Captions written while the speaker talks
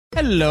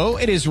Hello,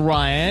 it is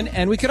Ryan,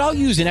 and we could all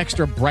use an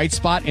extra bright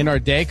spot in our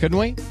day, couldn't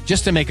we?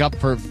 Just to make up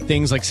for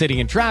things like sitting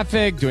in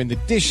traffic, doing the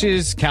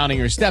dishes, counting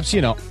your steps,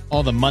 you know,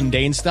 all the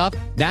mundane stuff.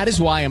 That is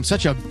why I'm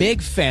such a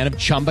big fan of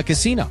Chumba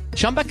Casino.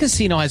 Chumba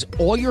Casino has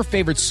all your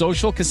favorite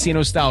social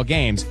casino-style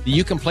games that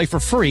you can play for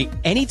free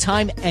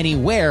anytime,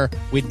 anywhere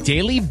with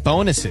daily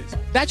bonuses.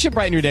 That should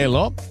brighten your day a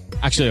little.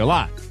 Actually, a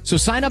lot. So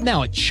sign up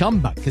now at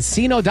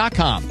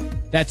ChumbaCasino.com.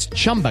 That's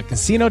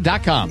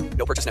ChumbaCasino.com.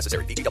 No purchase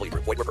necessary. VGW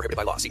Group. Void where prohibited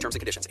by law. See terms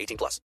and conditions.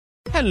 18+.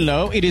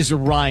 Hello, it is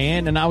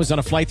Ryan, and I was on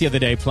a flight the other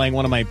day playing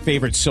one of my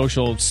favorite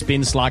social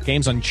spin slot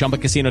games on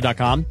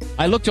ChumbaCasino.com.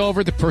 I looked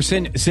over at the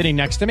person sitting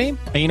next to me,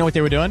 and you know what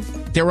they were doing?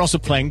 They were also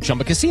playing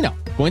Chumba Casino.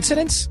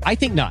 Coincidence? I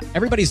think not.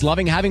 Everybody's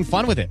loving having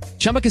fun with it.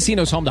 Chumba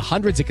Casino is home to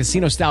hundreds of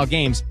casino-style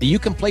games that you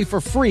can play for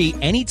free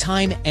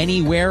anytime,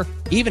 anywhere,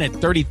 even at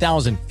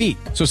 30,000 feet.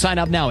 So sign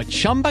up now at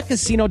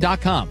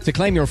ChumbaCasino.com to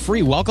claim your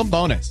free welcome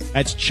bonus.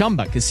 That's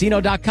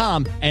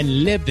ChumbaCasino.com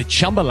and live the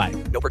Chumba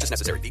life. No purchase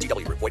necessary.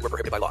 VGW Group. Void where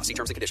prohibited by law. See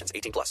terms and conditions.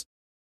 18+.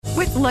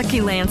 With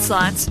Lucky Land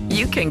Slots,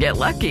 you can get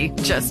lucky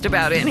just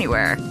about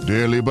anywhere.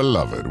 Dearly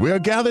beloved, we are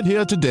gathered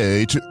here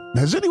today to...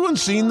 Has anyone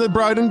seen the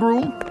bride and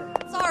groom?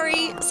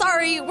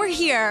 Sorry, we're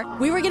here.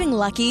 We were getting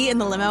lucky in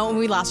the limo and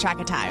we lost track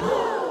of time.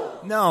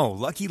 No,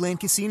 Lucky Land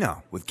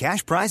Casino, with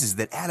cash prizes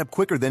that add up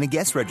quicker than a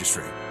guest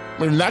registry.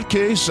 In that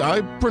case,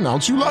 I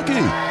pronounce you lucky.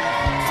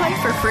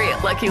 Play for free at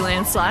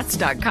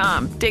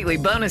LuckyLandSlots.com. Daily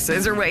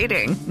bonuses are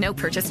waiting. No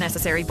purchase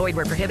necessary. Void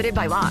where prohibited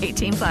by law.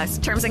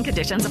 18+. Terms and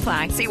conditions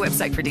apply. See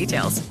website for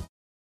details.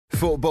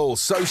 Football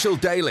Social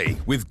Daily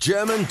with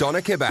German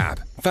Doner Kebab.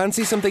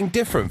 Fancy something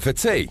different for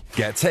tea?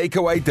 Get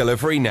takeaway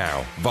delivery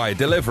now via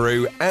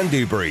Deliveroo and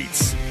Uber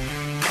Eats.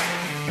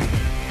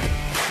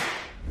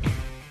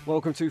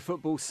 Welcome to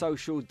Football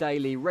Social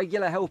Daily,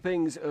 regular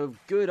helpings of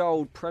good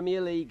old Premier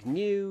League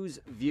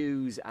news,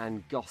 views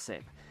and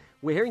gossip.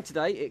 We're hearing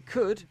today it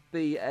could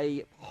be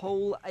a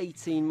whole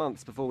 18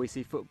 months before we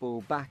see football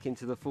back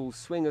into the full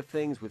swing of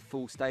things with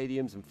full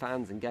stadiums and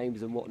fans and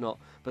games and whatnot.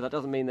 But that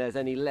doesn't mean there's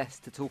any less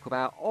to talk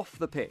about off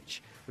the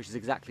pitch, which is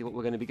exactly what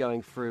we're going to be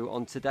going through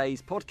on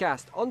today's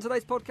podcast. On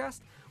today's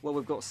podcast, well,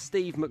 we've got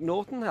Steve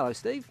McNaughton. Hello,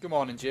 Steve. Good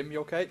morning, Jim. You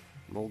okay?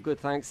 I'm all good,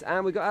 thanks.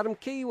 And we've got Adam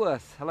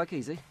Keyworth. Hello,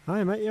 Keezy.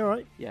 Hi, mate. You all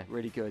right? Yeah,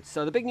 really good.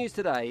 So the big news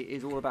today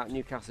is all about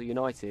Newcastle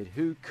United,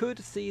 who could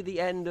see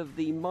the end of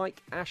the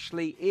Mike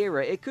Ashley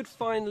era. It could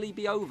finally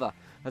be over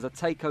as a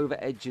takeover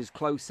edges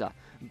closer.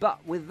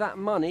 But with that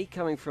money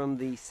coming from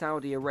the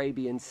Saudi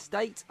Arabian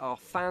state, are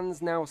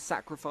fans now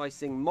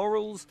sacrificing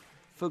morals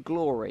for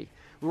glory?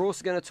 We're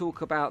also going to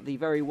talk about the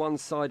very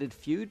one-sided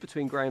feud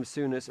between Graham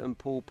Souness and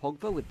Paul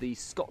Pogba, with the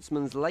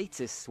Scotsman's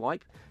latest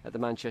swipe at the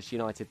Manchester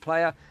United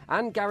player.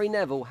 And Gary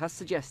Neville has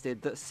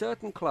suggested that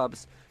certain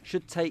clubs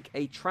should take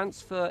a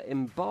transfer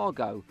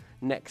embargo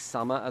next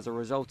summer as a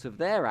result of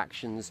their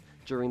actions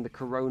during the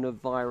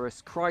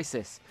coronavirus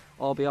crisis.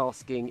 I'll be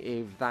asking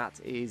if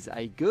that is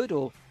a good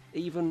or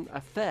even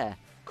a fair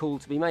call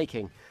to be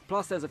making.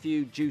 Plus, there's a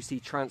few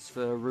juicy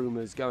transfer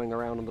rumours going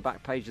around on the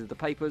back pages of the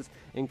papers,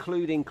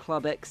 including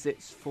club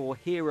exits for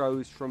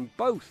heroes from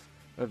both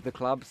of the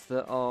clubs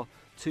that our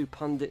two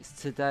pundits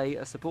today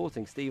are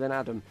supporting, Steve and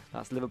Adam.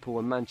 That's Liverpool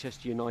and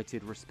Manchester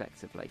United,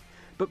 respectively.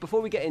 But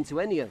before we get into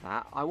any of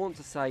that, I want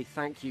to say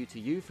thank you to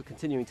you for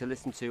continuing to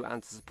listen to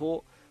and to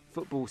support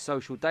Football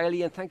Social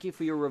Daily, and thank you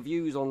for your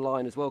reviews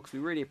online as well, because we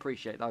really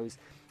appreciate those.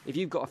 If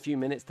you've got a few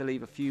minutes to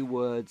leave a few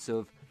words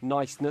of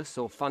niceness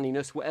or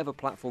funniness, whatever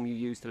platform you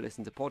use to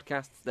listen to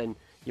podcasts, then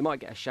you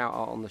might get a shout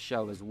out on the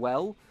show as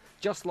well.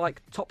 Just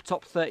like Top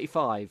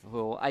 35,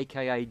 or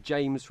aka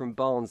James from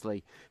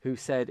Barnsley, who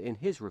said in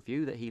his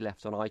review that he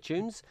left on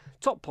iTunes,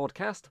 top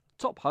podcast,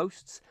 top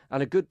hosts,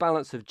 and a good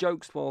balance of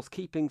jokes whilst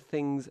keeping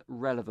things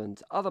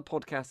relevant. Other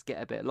podcasts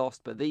get a bit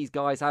lost, but these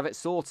guys have it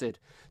sorted.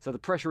 So the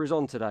pressure is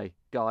on today,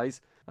 guys,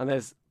 and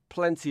there's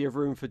plenty of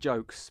room for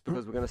jokes,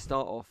 because we're going to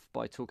start off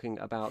by talking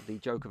about the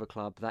joke of a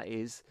club that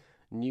is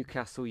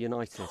Newcastle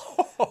United.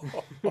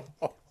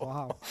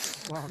 Wow,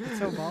 I can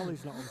tell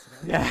Marley's not on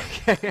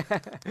today.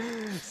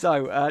 Yeah.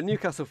 So,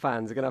 Newcastle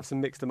fans are going to have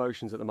some mixed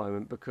emotions at the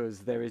moment, because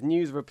there is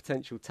news of a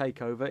potential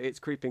takeover. It's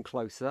creeping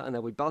closer, and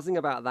they'll be buzzing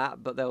about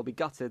that, but they'll be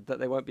gutted that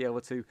they won't be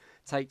able to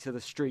take to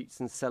the streets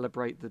and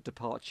celebrate the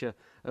departure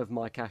of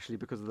Mike Ashley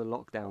because of the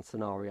lockdown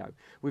scenario.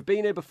 We've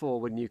been here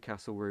before with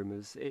Newcastle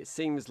rumours. It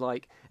seems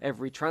like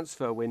every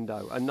transfer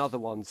window, another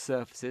one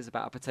surfaces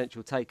about a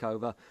potential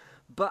takeover.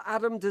 But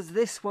Adam, does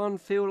this one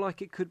feel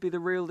like it could be the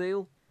real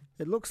deal?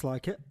 It looks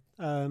like it.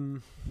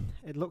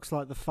 It looks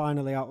like they're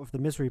finally out of the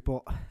misery,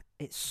 but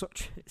it's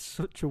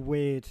such a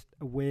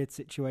weird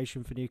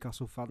situation for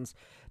Newcastle fans.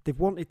 They've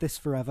wanted this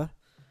forever,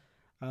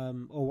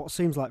 or what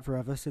seems like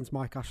forever, since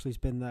Mike Ashley's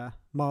been there.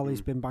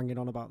 Marley's been banging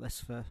on about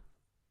this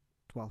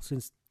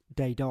since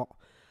day dot.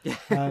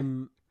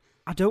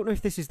 I don't know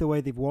if this is the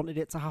way they've wanted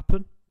it to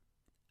happen,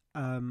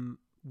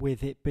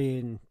 with it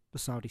being the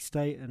Saudi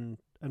state and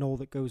all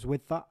that goes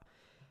with that.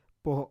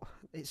 But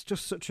it's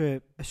just such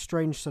a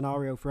strange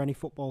scenario for any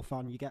football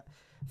fan. You get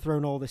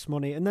thrown all this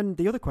money. And then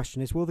the other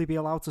question is, will they be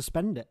allowed to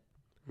spend it?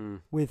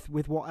 with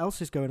what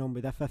else is going on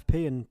with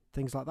FFP and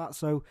things like that.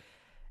 So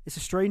it's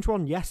a strange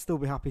one. Yes, they'll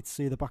be happy to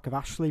see the back of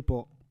Ashley,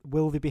 but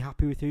will they be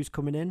happy with who's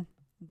coming in?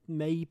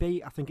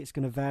 Maybe. I think it's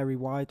going to vary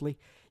widely.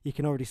 You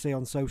can already see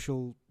on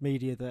social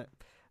media that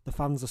the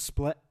fans are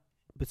split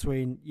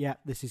between, yeah,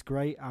 this is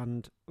great,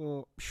 and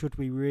should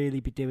we really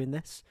be doing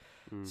this?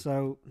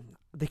 So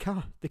they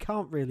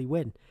can't really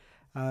win,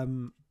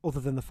 other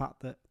than the fact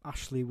that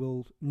Ashley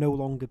will no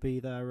longer be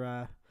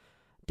their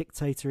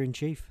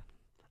dictator-in-chief.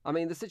 I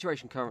mean, the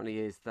situation currently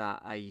is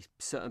that a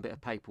certain bit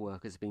of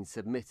paperwork has been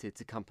submitted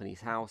to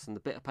Companies House, and the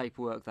bit of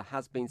paperwork that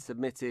has been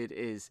submitted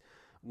is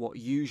what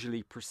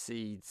usually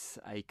precedes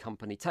a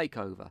company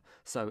takeover.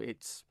 So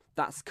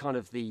that's kind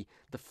of the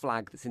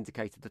flag that's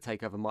indicated the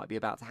takeover might be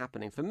about to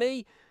happen. And for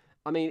me,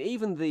 I mean,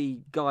 even the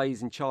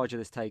guys in charge of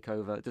this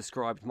takeover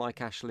described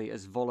Mike Ashley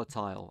as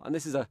volatile, and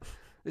this is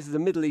a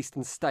Middle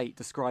Eastern state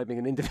describing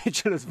an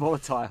individual as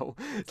volatile.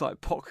 It's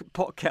like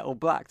pot kettle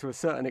black to a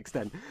certain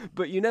extent.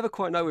 But you never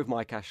quite know with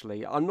Mike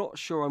Ashley. I'm not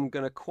sure I'm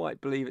going to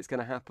quite believe it's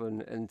going to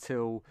happen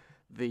until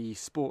the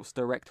Sports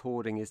Direct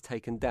hoarding is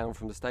taken down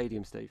from the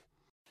stadium, Steve.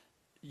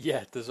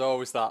 Yeah, there's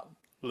always that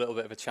little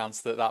bit of a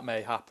chance that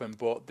may happen.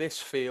 But this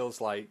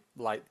feels like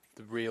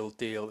the real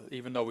deal,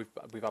 even though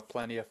we've had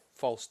plenty of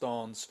false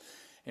dawns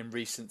in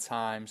recent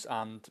times,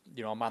 and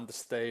Amanda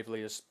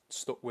Staveley has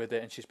stuck with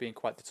it, and she's been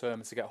quite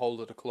determined to get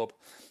hold of the club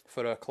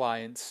for her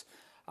clients.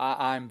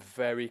 I'm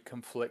very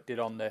conflicted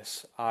on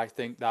this. I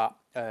think that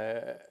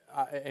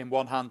in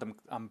one hand,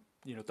 I'm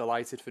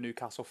delighted for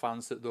Newcastle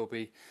fans that they'll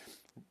be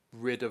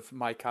rid of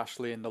Mike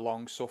Ashley and the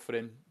long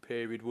suffering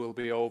period will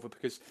be over,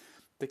 because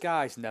the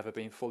guy's never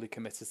been fully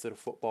committed to the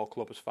football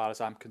club as far as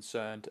I'm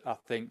concerned. I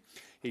think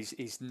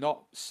he's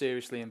not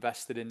seriously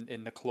invested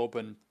in the club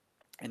and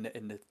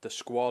in the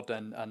squad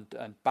and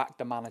back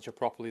the manager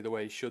properly the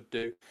way he should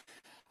do.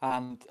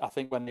 And I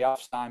think when they have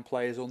signed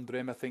players under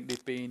him, I think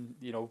they've been,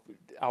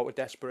 out of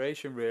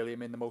desperation, really. I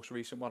mean, the most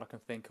recent one I can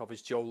think of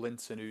is Joe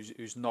Linton,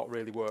 who's not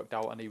really worked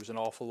out, and he was an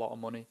awful lot of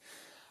money.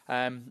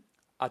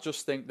 I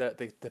just think that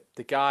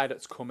the guy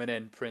that's coming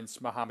in,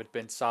 Prince Mohammed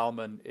bin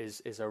Salman,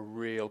 is a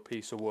real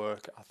piece of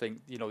work. I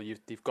think,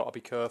 you've got to be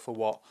careful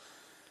what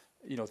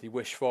they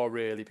wish for,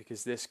 really,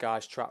 because this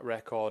guy's track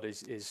record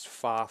is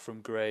far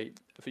from great,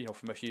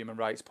 from a human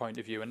rights point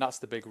of view, and that's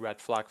the big red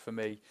flag for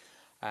me.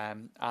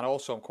 And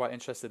also, I'm quite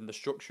interested in the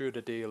structure of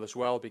the deal as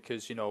well,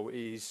 because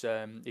he's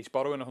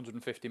borrowing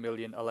 150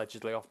 million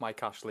allegedly off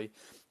Mike Ashley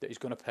that he's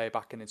going to pay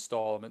back in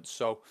instalments.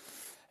 So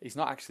he's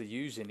not actually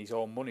using his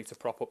own money to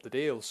prop up the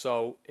deal.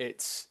 So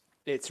it's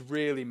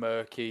really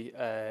murky.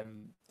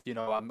 I'm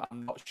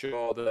not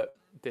sure that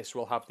this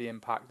will have the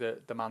impact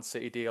that the Man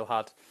City deal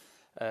had.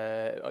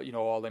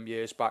 All them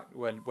years back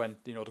when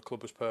the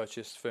club was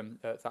purchased from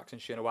Thaksin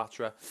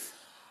Shinawatra,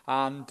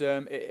 and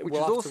which is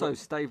also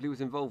Staveley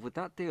was involved with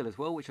that deal as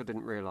well, which I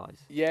didn't realise.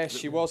 Yeah,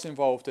 she was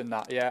involved in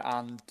that. Yeah,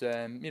 and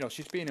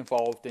she's been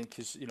involved in,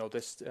 because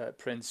this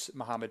Prince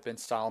Mohammed bin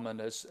Salman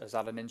has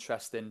had an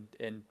interest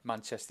in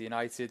Manchester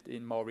United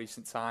in more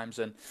recent times,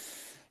 and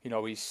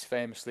he's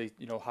famously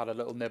had a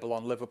little nibble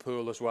on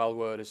Liverpool as well,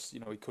 whereas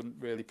he couldn't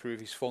really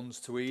prove his funds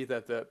to either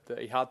that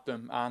he had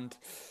them. And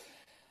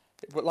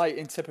but like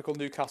in typical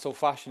Newcastle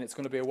fashion, it's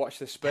going to be a watch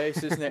this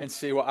space, isn't it, and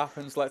see what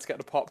happens. Let's get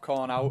the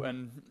popcorn out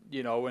and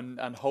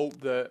and hope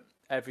that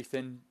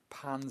everything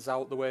pans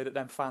out the way that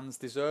them fans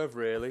deserve,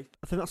 really.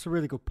 I think that's a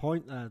really good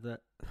point there, that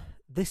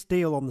this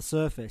deal on the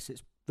surface,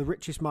 it's the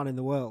richest man in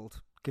the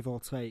world, give or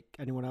take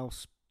anyone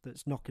else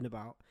that's knocking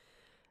about,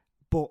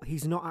 but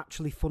he's not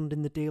actually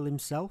funding the deal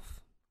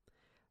himself.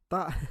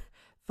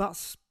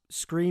 That's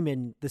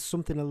screaming, there's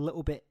something a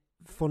little bit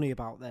funny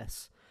about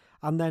this.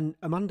 And then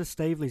Amanda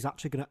Staveley's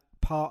actually going to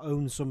part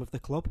own some of the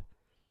club.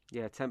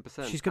 Yeah,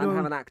 10%. She's going to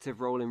have an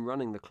active role in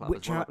running the club,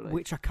 which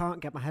I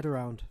can't get my head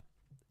around.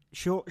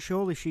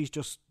 Surely she's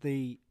just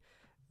the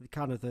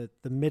kind of the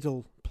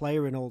middle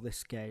player in all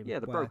this game. Yeah,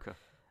 the broker.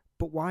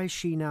 But why has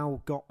she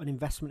now got an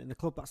investment in the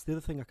club? That's the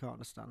other thing I can't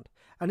understand.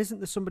 And isn't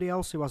there somebody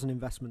else who has an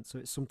investment? So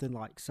it's something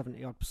like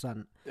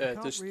 70-odd%.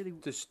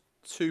 There's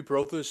two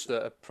brothers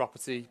that are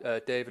property,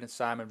 David and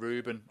Simon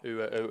Rubin,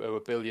 who are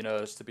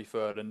billionaires, to be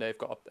fair, and they've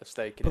got a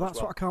stake in it. But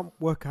that's what I can't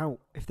work out.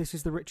 If this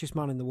is the richest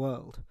man in the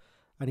world,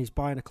 and he's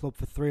buying a club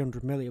for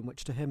 300 million,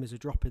 which to him is a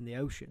drop in the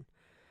ocean,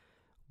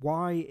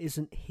 why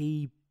isn't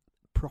he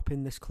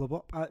propping this club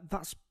up?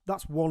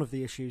 That's one of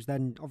the issues.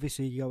 Then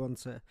obviously you go on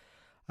to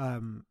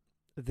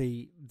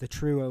the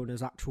true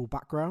owner's actual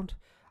background,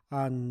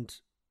 and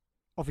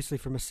obviously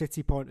from a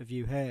City point of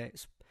view here,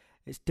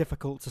 it's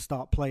difficult to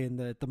start playing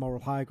the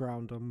moral high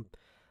ground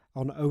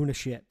on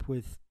ownership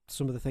with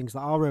some of the things that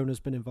our owner's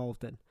been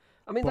involved in.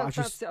 I mean,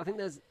 that's it. I think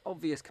there's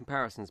obvious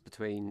comparisons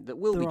between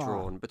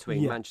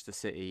Manchester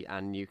City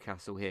and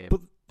Newcastle here,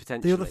 but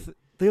potentially.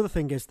 The other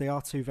thing is they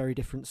are two very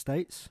different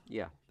states.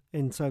 Yeah.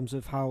 In terms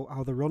of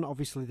how they run,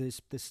 obviously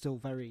there's still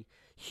very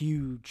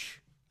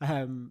huge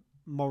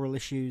moral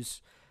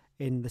issues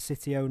in the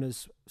City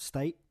owner's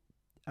state.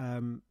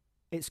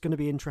 It's going to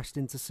be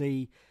interesting to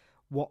see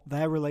what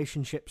their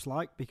relationship's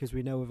like, because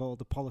we know of all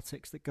the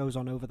politics that goes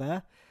on over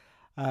there.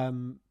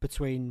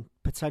 between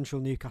potential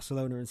Newcastle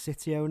owner and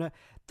City owner.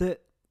 The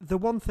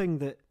one thing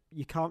that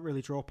you can't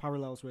really draw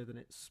parallels with, and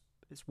it's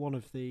one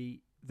of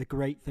the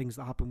great things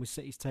that happened with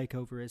City's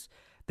takeover, is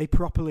they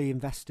properly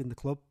invest in the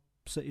club.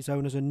 City's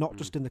owners, and not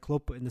just in the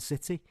club but in the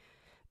city.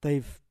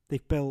 They've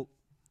built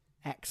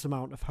X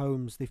amount of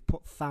homes. They've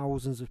put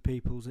thousands of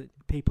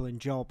people in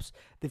jobs.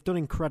 They've done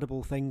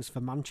incredible things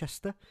for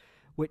Manchester,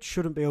 which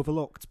shouldn't be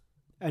overlooked.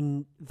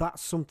 And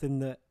that's something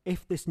that,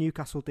 if this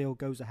Newcastle deal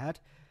goes ahead,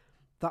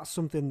 that's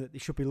something that they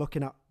should be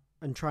looking at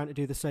and trying to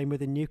do the same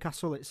within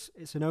Newcastle.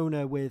 It's an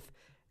owner with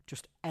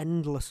just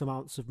endless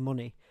amounts of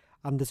money,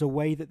 and there's a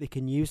way that they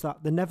can use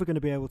that. They're never going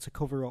to be able to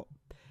cover up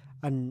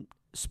and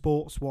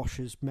sports wash,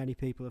 as many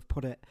people have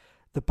put it,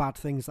 the bad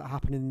things that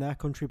happen in their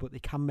country, but they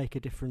can make a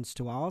difference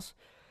to ours.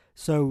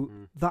 So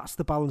that's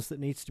the balance that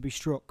needs to be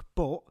struck.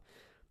 But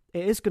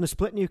it is going to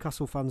split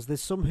Newcastle fans.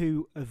 There's some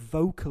who have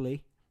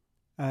vocally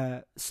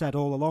said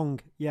all along,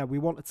 yeah, we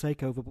want a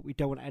takeover, but we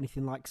don't want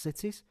anything like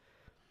City's.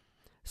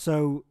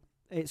 So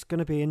it's going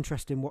to be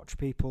interesting watch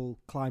people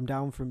climb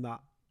down from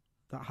that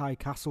high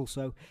castle.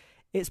 So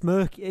it's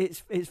murky.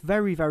 It's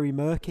very, very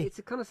murky. It's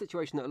a kind of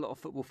situation that a lot of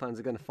football fans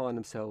are going to find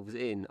themselves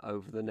in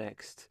over the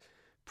next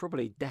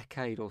probably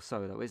decade or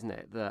so, though, isn't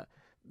it? That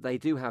they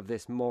do have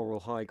this moral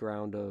high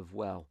ground of,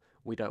 well,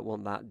 we don't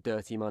want that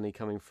dirty money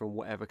coming from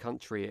whatever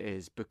country it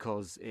is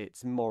because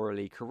it's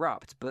morally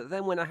corrupt. But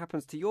then when it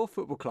happens to your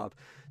football club,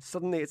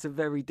 suddenly it's a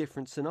very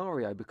different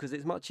scenario, because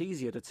it's much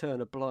easier to turn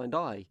a blind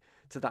eye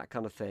to that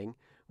kind of thing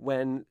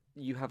when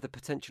you have the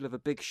potential of a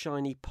big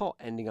shiny pot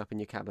ending up in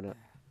your cabinet.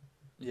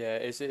 Yeah,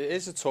 it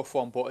is a tough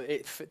one, but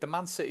the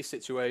Man City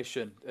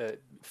situation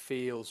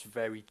feels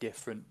very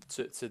different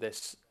to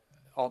this.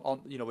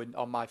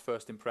 On my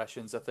first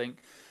impressions, I think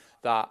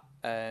that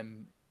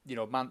when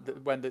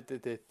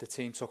the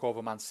team took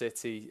over Man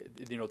City,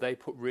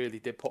 they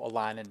did put a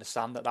line in the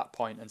sand at that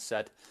point and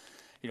said,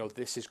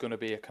 this is going to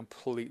be a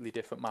completely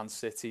different Man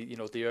City.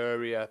 The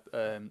area,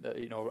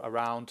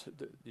 around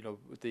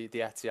the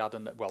Etihad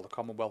and the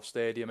Commonwealth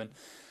Stadium, and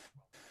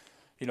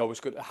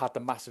had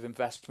the massive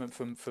investment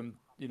from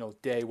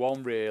day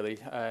one, really,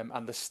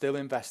 and they're still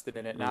invested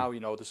in it now.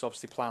 There's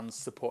obviously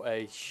plans to put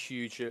a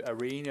huge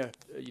arena,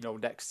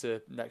 next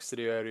to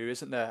the area,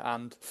 isn't there?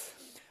 And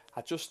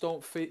I just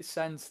don't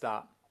sense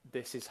that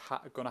this is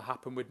going to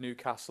happen with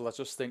Newcastle. I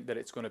just think that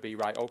it's going to be,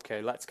 right,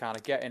 okay, let's kind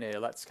of get in here,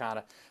 let's kind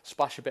of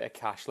splash a bit of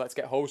cash, let's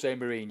get Jose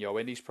Mourinho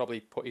in. He's probably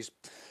put his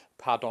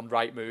pad on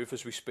Rightmove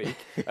as we speak,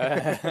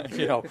 and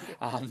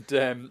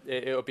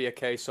it'll be a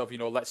case of,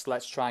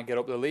 let's try and get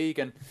up the league.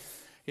 And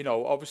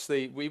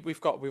obviously we've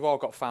all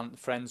got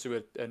friends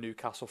who are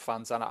Newcastle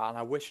fans, and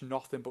I wish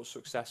nothing but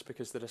success,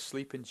 because they're a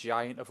sleeping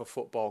giant of a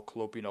football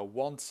club.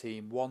 One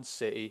team, one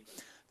city.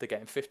 They're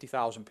getting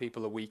 50,000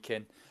 people a week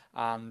in,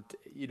 and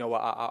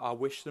I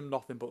wish them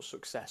nothing but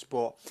success.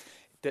 But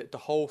the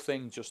whole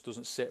thing just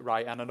doesn't sit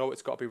right, and I know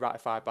it's got to be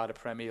ratified by the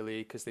Premier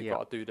League, because they've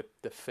got to do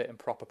the fit and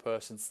proper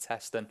persons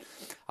test, and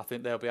I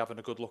think they'll be having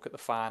a good look at the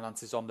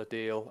finances on the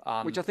deal,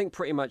 which I think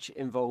pretty much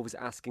involves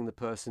asking the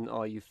person,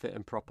 "Are you fit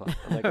and proper?"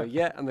 And they go,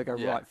 "Yeah," and they go,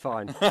 "Right,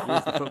 fine."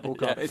 Here's the football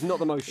club. It's not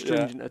the most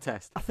stringent a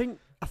test. I think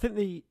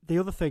the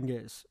other thing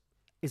is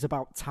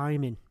about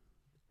timing.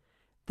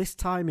 This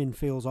timing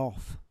feels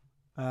off.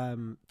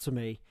 To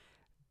me,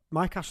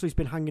 Mike Ashley's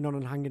been hanging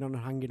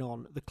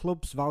on. The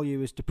club's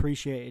value is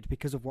depreciated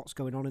because of what's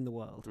going on in the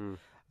world,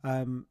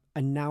 and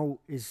now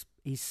he's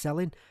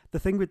selling. The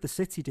thing with the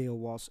City deal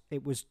was,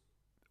 it was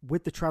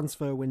with the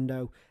transfer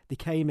window. They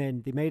came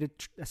in, they made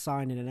a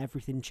signing, and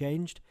everything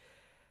changed.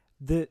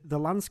 The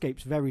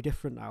landscape's very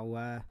different now,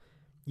 where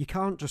you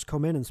can't just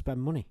come in and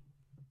spend money.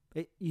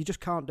 You just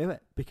can't do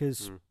it,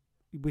 because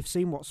we've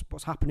seen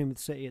what's happening with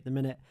City at the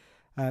minute.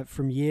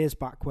 From years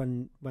back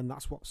when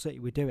that's what City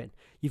were doing.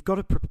 You've got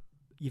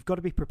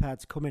to be prepared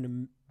to come in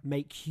and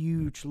make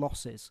huge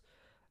losses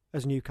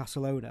as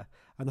Newcastle owner,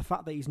 and the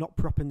fact that he's not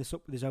propping this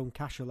up with his own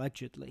cash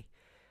allegedly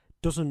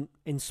doesn't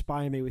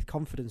inspire me with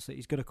confidence that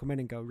he's going to come in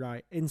and go,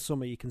 right, in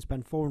summer you can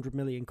spend 400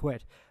 million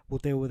quid, we'll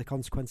deal with the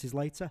consequences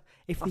later.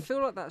 I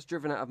feel like that's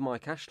driven out of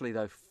Mike Ashley,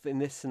 though, in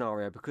this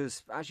scenario,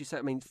 because, as you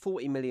said,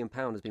 £40 million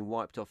has been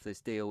wiped off this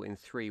deal in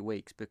 3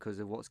 weeks because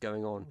of what's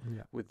going on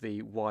with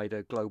the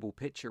wider global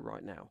picture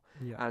right now.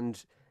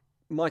 And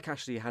Mike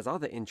Ashley has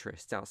other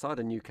interests outside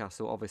of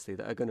Newcastle, obviously,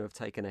 that are going to have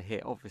taken a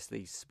hit.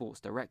 Obviously, Sports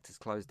Direct's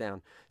closed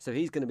down. So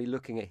he's going to be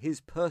looking at his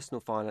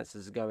personal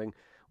finances and going,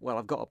 well,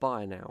 I've got a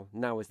buyer now.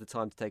 Now is the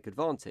time to take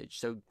advantage.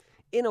 So,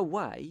 in a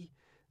way,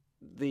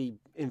 the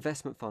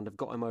investment fund have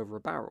got him over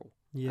a barrel.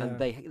 Yeah. And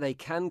they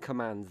can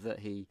command that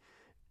he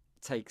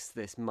takes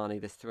this money,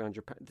 this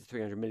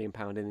 £300 million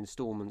in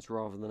instalments,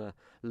 rather than a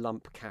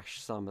lump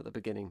cash sum at the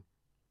beginning.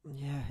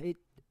 Yeah,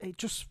 it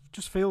just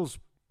feels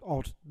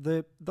odd.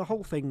 The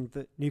whole thing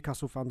that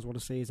Newcastle fans want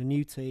to see is a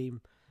new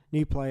team,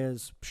 new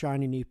players,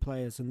 shiny new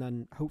players, and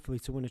then hopefully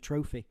to win a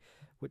trophy,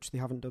 which they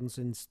haven't done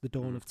since the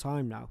dawn of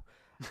time now.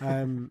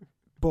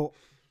 But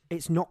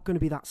it's not going to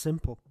be that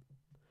simple.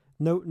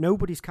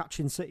 Nobody's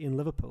catching City and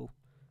Liverpool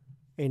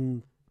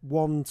in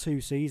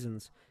 1-2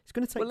 seasons. It's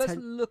going to take. Well, let's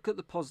look at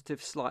the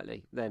positive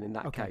slightly then. In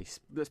that case,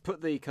 let's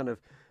put the kind of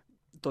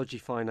dodgy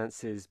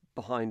finances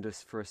behind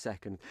us for a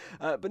second.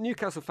 But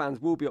Newcastle fans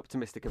will be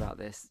optimistic about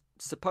this.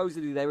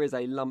 Supposedly there is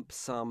a lump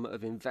sum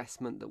of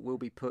investment that will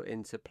be put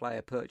into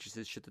player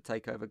purchases should the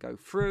takeover go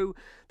through.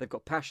 They've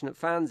got passionate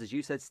fans, as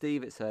you said,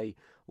 Steve. It's a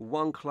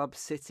one-club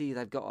city.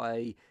 They've got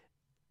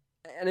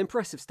an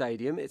impressive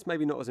stadium. It's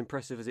maybe not as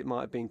impressive as it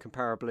might have been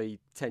comparably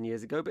 10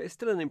 years ago, but it's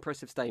still an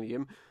impressive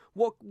stadium.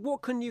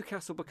 What can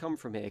Newcastle become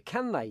from here?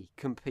 Can they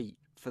compete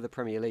for the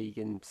Premier League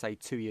in, say,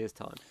 2 years'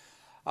 time?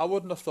 I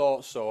wouldn't have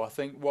thought so. I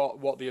think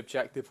what the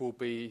objective will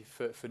be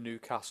for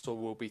Newcastle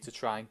will be to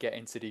try and get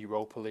into the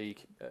Europa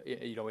League,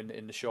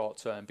 in the short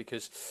term,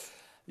 because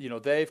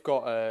they've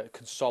got to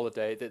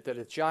consolidate. They're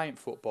a giant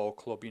football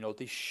club.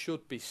 They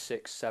should be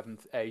 6th,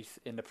 7th, 8th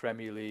in the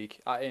Premier League,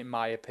 in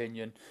my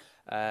opinion.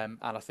 And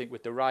I think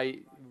with the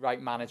right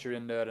manager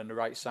in there and the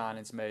right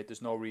signings made,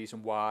 there's no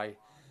reason why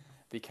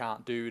they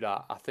can't do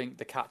that. I think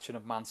the catching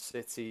of Man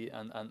City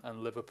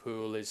and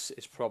Liverpool is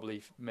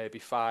probably maybe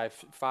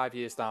 5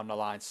 years down the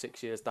line,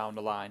 6 years down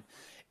the line,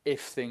 if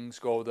things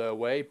go their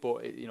way.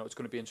 But it's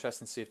going to be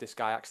interesting to see if this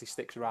guy actually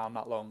sticks around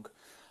that long.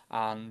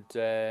 And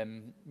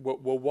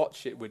we'll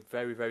watch it with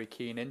very, very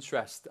keen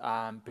interest.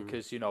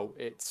 Because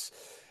it's.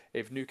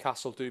 If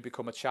Newcastle do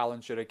become a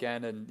challenger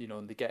again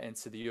and they get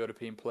into the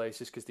European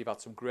places, because they've had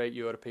some great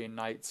European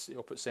nights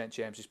up at St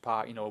James's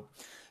Park,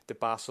 the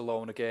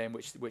Barcelona game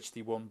which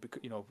they won,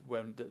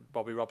 when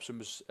Bobby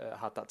Robson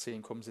had that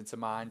team comes into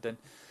mind. And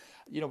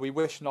we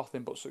wish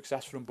nothing but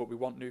success for them, but we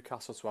want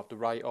Newcastle to have the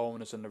right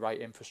owners and the right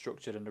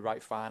infrastructure and the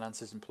right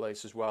finances in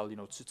place as well,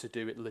 to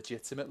do it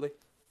legitimately.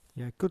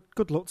 Yeah,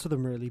 good luck to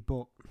them really,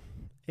 but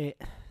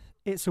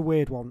it's a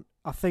weird one.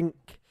 I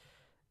think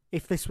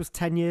if this was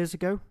 10 years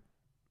ago,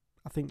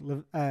 I think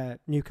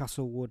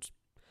Newcastle would.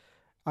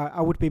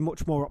 I would be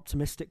much more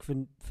optimistic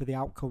for the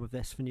outcome of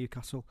this for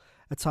Newcastle.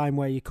 A time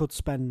where you could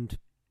spend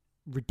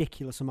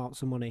ridiculous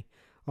amounts of money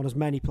on as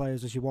many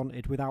players as you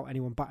wanted without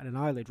anyone batting an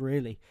eyelid,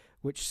 really,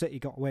 which City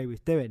got away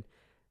with doing.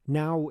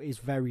 Now is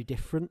very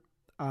different,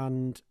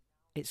 and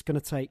it's going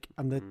to take.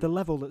 And the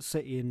level that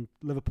City and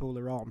Liverpool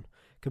are on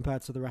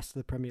compared to the rest of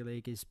the Premier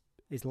League is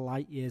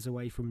light years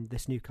away from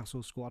this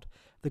Newcastle squad.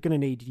 They're going to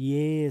need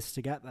years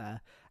to get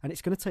there, and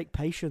it's going to take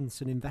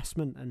patience and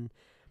investment, and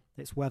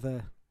it's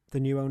whether the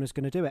new owner's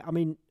going to do it. I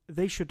mean,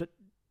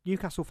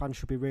 Newcastle fans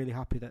should be really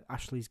happy that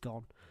Ashley's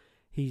gone.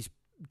 He's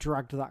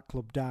dragged that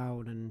club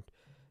down and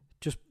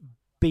just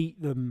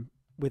beat them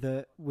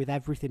with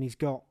everything he's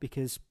got,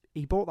 because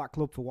he bought that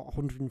club for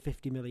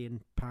 £150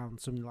 million,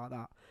 something like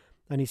that,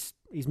 and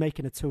he's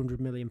making a £200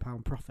 million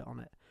profit on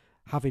it,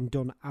 having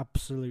done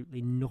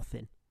absolutely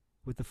nothing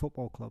with the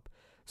football club.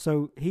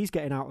 So he's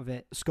getting out of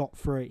it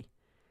scot-free,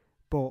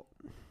 but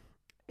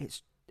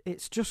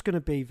it's just going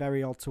to be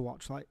very odd to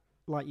watch.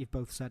 Like you've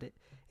both said,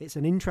 it's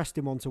an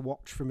interesting one to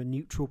watch from a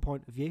neutral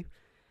point of view,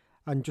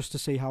 and just to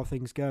see how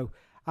things go.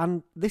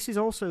 And this is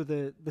also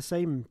the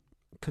same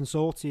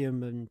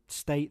consortium and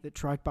state that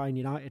tried buying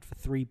United for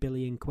 £3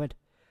 billion,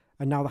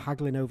 and now they're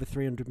haggling over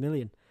 300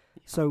 million.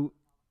 So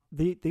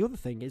the other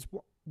thing is,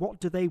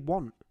 what do they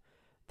want?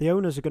 The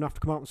owners are going to have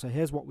to come out and say,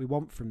 here's what we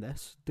want from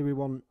this. Do we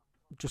want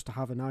just to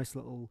have a nice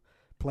little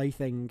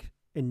plaything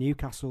in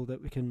Newcastle that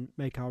we can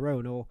make our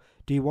own, or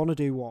do you want to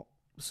do what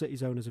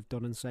City's owners have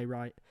done and say,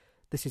 right,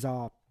 this is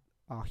our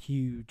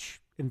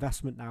huge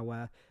investment now,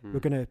 where we're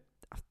going to.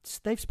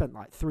 They've spent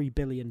like £3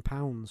 billion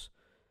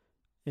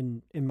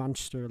in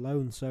Manchester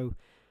alone. So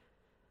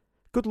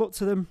good luck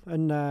to them,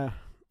 and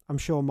I'm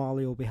sure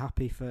Marley will be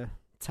happy for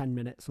 10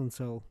 minutes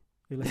until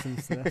he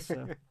listens to this.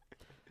 So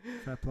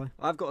fair play.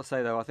 I've got to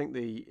say though, I think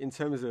in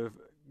terms of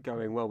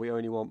going, well, we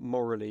only want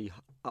morally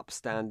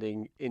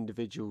upstanding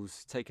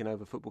individuals taking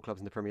over football clubs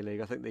in the Premier League,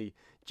 I think the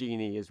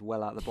genie is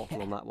well out of the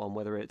bottle on that one,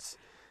 whether it's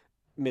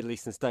Middle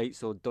Eastern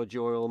states or dodgy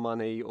oil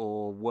money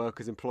or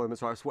workers' employment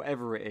rights,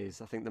 whatever it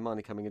is. I think the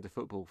money coming into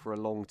football for a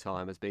long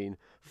time has been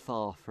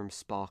far from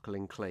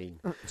sparkling clean.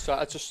 So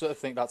I just sort of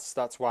think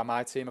that's why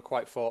my team are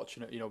quite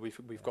fortunate.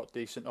 We've got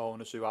decent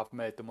owners who have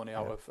made the money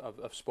out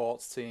of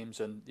sports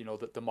teams, and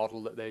the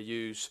model that they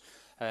use.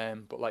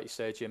 But like you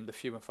say, Jim, they're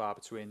few and far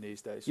between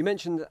these days. You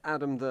mentioned,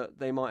 Adam, that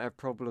they might have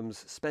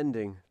problems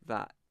spending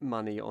that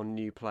money on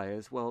new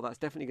players. Well, that's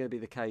definitely going to be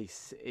the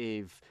case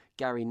if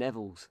Gary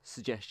Neville's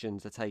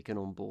suggestions are taken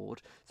on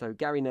board. So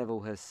Gary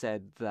Neville has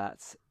said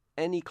that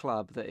any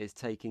club that is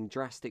taking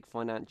drastic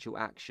financial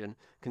action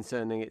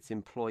concerning its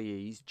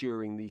employees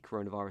during the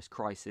coronavirus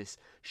crisis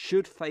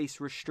should face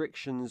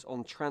restrictions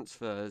on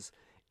transfers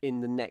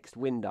in the next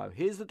window.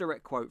 Here's the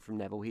direct quote from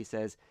Neville. He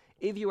says,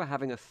 if you are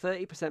having a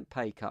 30%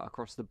 pay cut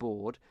across the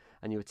board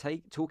and you're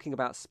talking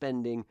about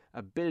spending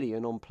 $1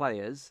 billion on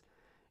players,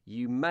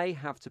 you may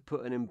have to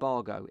put an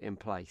embargo in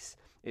place.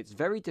 It's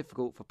very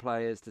difficult for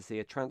players to see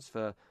a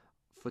transfer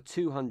for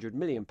 £200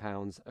 million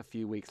a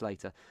few weeks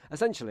later.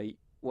 Essentially,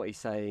 what he's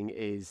saying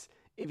is,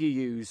 if you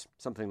use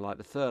something like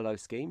the furlough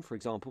scheme, for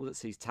example, that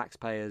sees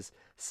taxpayers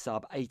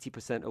sub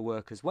 80% of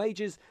workers'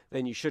 wages,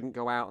 then you shouldn't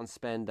go out and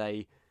spend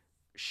a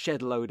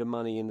shed a load of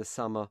money in the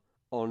summer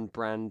on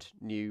brand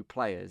new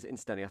players.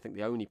 Incidentally, I think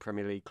the only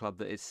Premier League club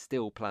that is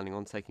still planning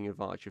on taking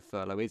advantage of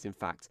furlough is, in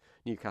fact,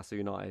 Newcastle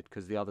United,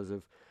 because the others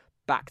have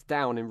backed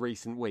down in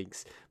recent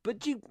weeks.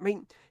 But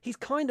he's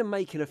kind of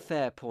making a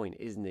fair point,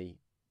 isn't he,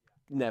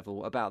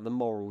 Neville, about the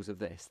morals of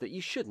this, that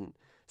you shouldn't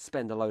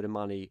spend a load of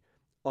money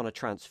on a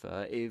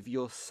transfer if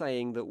you're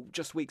saying that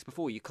just weeks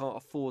before you can't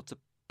afford to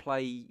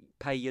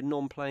pay your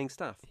non-playing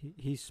staff.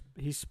 He's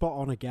spot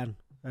on again.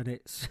 And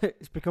it's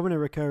becoming a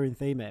recurring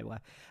theme here.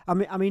 Where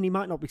I mean, he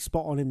might not be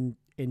spot on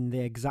in the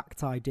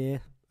exact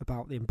idea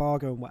about the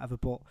embargo and whatever,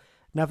 but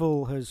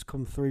Neville has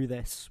come through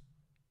this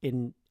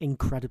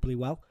incredibly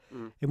well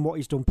in what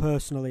he's done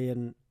personally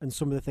and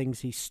some of the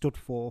things he's stood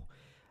for,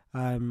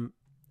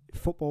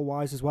 football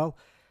wise as well.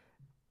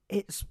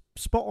 It's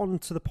spot on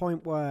to the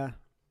point where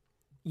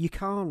you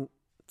can't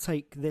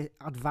take the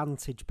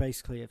advantage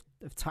basically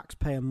of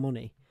taxpayer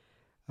money,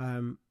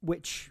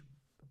 which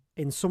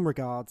in some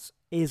regards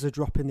is a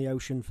drop in the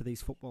ocean for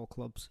these football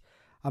clubs.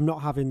 I'm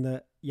not having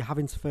you're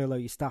having to furlough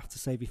your staff to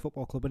save your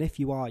football club, and if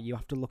you are, you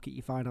have to look at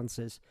your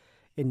finances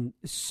in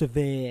a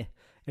severe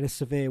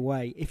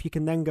way. If you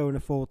can then go and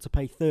afford to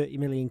pay 30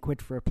 million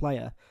quid for a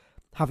player,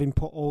 having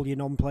put all your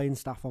non-playing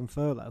staff on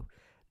furlough,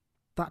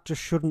 that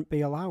just shouldn't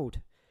be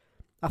allowed.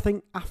 I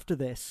think after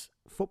this,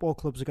 football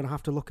clubs are going to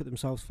have to look at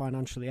themselves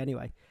financially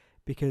anyway,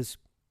 because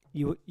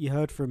you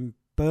heard from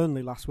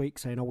Burnley last week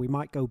saying, we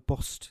might go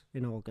bust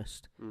in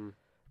August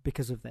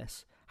because of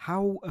this.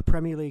 How are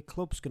Premier League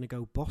clubs going to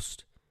go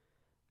bust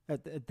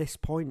at this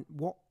point?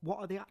 What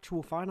are the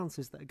actual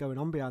finances that are going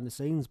on behind the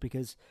scenes?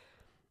 Because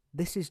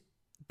this is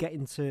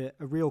getting to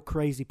a real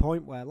crazy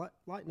point where,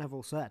 like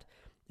Neville said,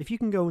 if you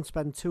can go and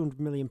spend £200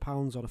 million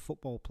on a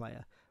football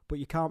player, but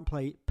you can't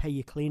pay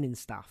your cleaning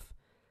staff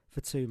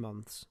for 2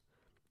 months,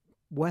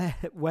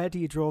 where do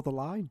you draw the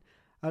line?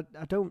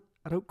 I don't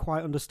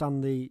quite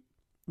understand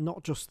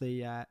not just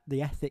the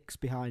ethics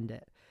behind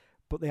it,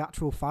 but the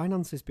actual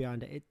finances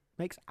behind it. It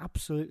makes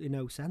absolutely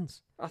no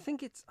sense. I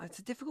think it's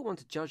a difficult one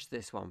to judge,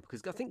 this one,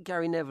 because I think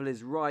Gary Neville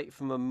is right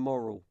from a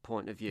moral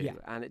point of view,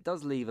 and it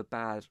does leave a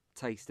bad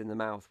taste in the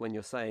mouth when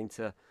you're saying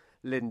to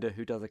Linda,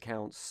 who does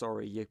accounts,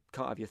 sorry, you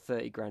can't have your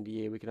 30 grand a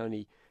year, we can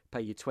only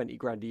pay you 20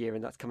 grand a year,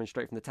 and that's coming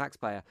straight from the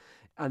taxpayer,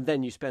 and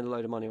then you spend a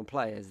load of money on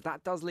players.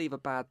 That does leave a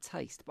bad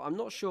taste, but I'm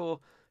not sure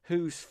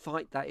whose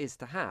fight that is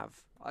to have.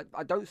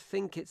 I don't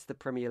think it's the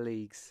Premier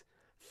League's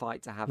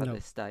fight to have at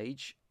this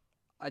stage.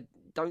 I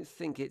don't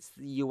think it's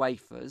the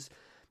UEFA's.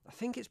 I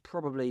think it's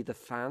probably the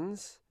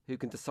fans who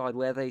can decide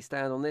where they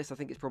stand on this. I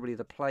think it's probably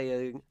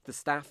the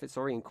staff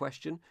in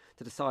question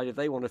to decide if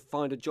they want to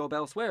find a job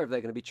elsewhere if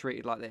they're going to be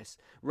treated like this,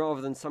 rather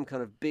than some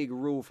kind of big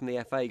rule from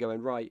the FA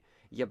going, right,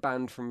 you're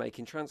banned from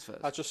making transfers.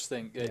 I just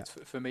think,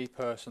 for me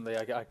personally,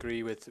 I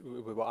agree with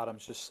what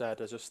Adam's just said.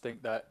 I just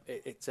think that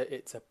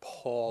it's a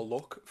poor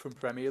look from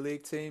Premier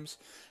League teams.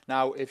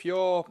 Now, if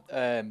you're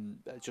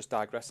just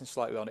digressing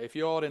slightly on it, if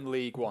you're in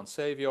League One,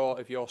 say if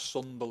you're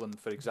Sunderland,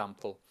 for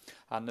example,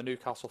 and the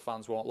Newcastle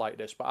fans won't like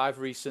this, but I've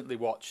recently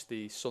watched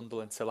the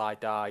Sunderland Till I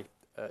Die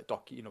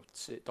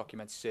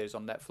documentary series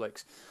on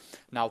Netflix.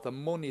 Now, the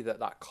money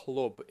that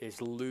club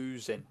is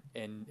losing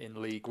in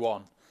League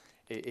One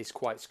is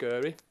quite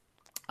scary.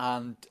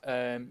 And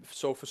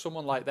so for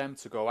someone like them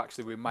to go,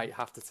 actually, we might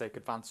have to take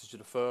advantage of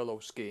the furlough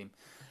scheme,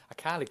 I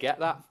kind of get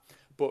that.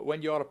 But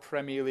when you're a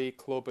Premier League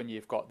club and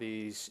you've got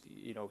these,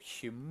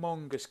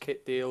 humongous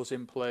kit deals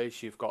in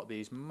place, you've got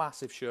these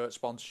massive shirt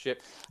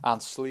sponsorship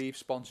and sleeve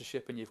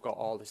sponsorship, and you've got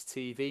all this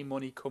TV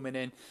money coming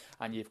in,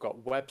 and you've got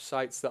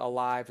websites that are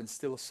live and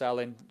still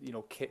selling,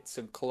 kits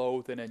and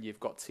clothing, and you've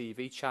got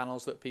TV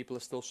channels that people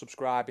are still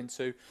subscribing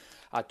to,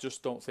 I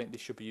just don't think they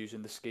should be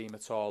using the scheme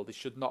at all. They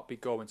should not be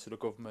going to the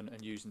government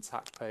and using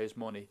taxpayers'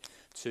 money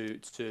to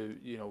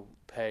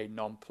pay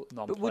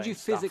non-playing But would you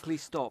staff. physically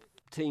stop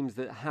teams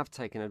that have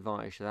taken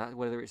advantage of that,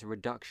 whether it's a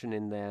reduction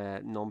in their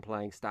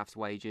non-playing staff's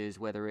wages,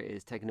 whether it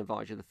is taking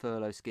advantage of the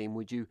furlough scheme?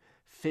 Would you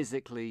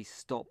physically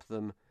stop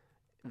them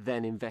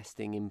then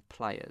investing in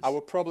players? I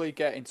would probably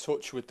get in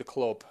touch with the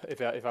club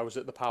if I was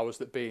at the powers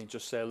that be and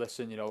just say,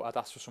 listen, I'd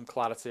ask for some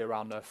clarity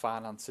around their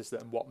finances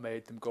and what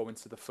made them go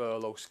into the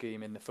furlough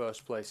scheme in the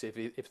first place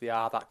if they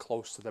are that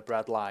close to the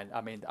breadline. I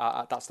mean,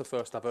 that's the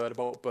first I've heard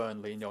about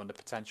Burnley, and the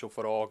potential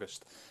for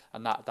August,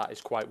 and that is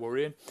quite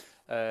worrying.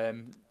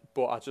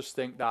 But I just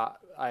think that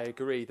I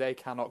agree they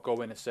cannot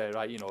go in and say,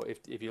 right,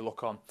 if you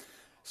look on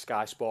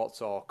Sky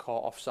Sports or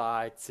Caught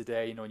Offside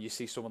today, and you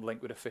see someone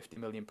linked with a £50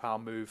 million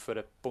move for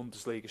a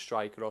Bundesliga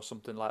striker or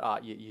something like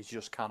that, you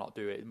just cannot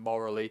do it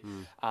morally,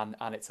 and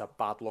it's a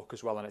bad look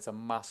as well, and it's a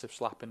massive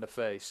slap in the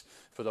face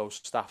for those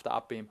staff that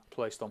have been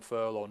placed on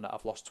furlough and that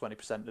have lost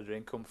 20% of their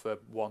income for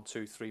 1,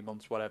 2, 3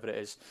 months, whatever it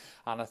is.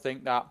 And I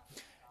think that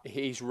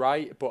he's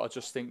right, but I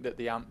just think that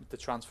the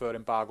transfer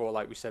embargo,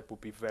 like we said, would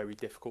be very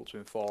difficult to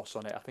enforce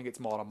on it. I think it's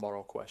more a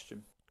moral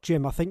question.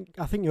 Jim, I think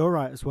you're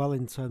right as well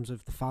in terms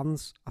of the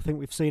fans. I think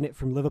we've seen it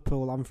from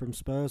Liverpool and from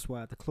Spurs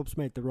where the club's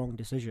made the wrong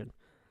decision,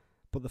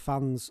 but the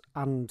fans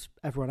and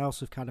everyone else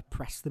have kind of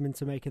pressed them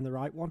into making the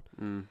right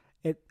one.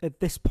 At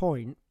this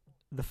point,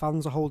 the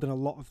fans are holding a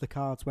lot of the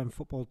cards when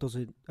football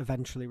doesn't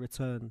eventually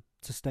return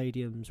to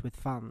stadiums with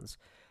fans.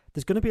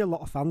 There's going to be a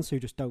lot of fans who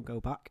just don't go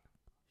back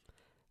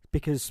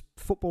because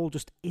football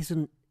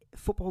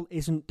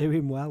isn't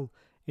doing well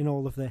in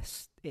all of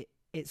this.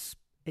 It's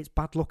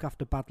bad luck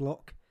after bad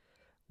luck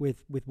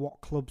with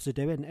what clubs are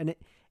doing, and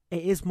it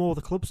is more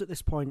the clubs at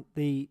this point.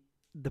 The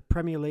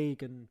Premier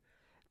League and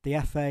the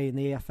FA and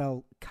the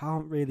EFL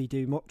can't really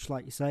do much,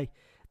 like you say.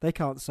 They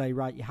can't say,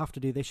 right, you have to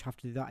do this, you have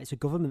to do that. It's a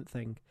government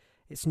thing.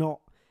 It's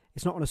not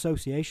an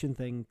association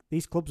thing.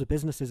 These clubs are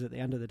businesses at the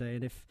end of the day,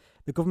 and if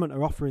the government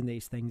are offering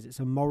these things, it's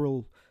a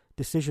moral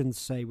decision to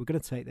say we're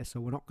going to take this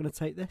or we're not going to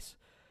take this.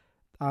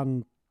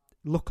 And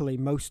luckily,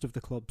 most of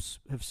the clubs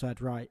have said,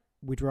 right,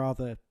 we'd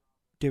rather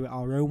do it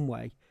our own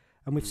way.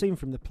 And we've seen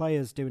from the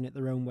players doing it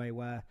their own way,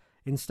 where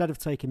instead of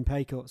taking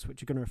pay cuts,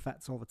 which are going to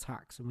affect all the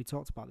tax, and we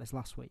talked about this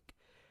last week,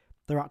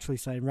 they're actually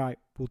saying, right,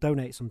 we'll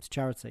donate some to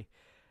charity.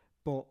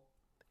 But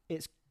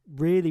it's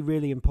really,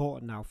 really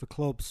important now for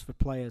clubs, for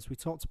players. We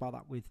talked about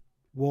that with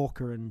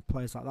Walker and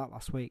players like that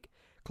last week.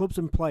 Clubs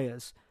and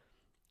players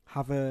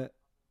have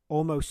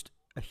almost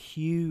a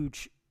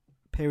huge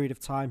period of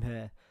time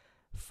here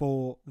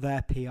for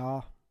their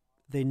PR.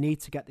 They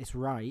need to get this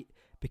right,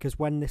 because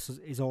when this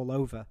is all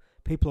over,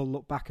 people will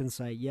look back and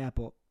say, yeah,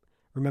 but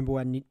remember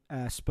when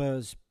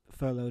Spurs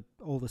furloughed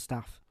all the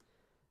staff?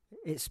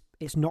 It's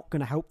not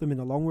going to help them in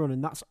the long run,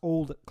 and that's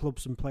all that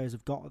clubs and players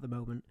have got at the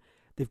moment.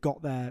 They've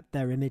got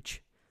their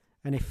image,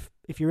 and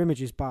if your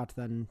image is bad,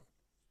 then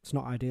it's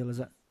not ideal, is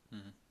it?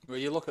 Mm-hmm. Well,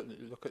 you look at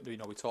we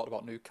talked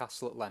about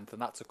Newcastle at length,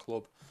 and that's a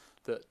club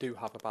that do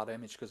have a bad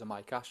image because of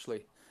Mike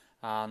Ashley.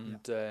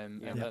 And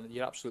and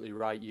you're absolutely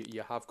right.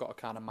 You have got to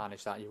kind of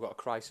manage that. You've got to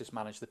crisis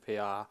manage the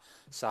PR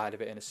side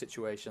of it in a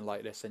situation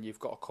like this, and you've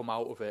got to come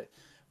out of it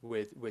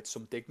with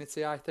some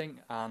dignity, I think.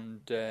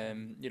 And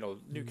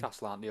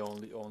Newcastle aren't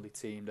the only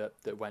team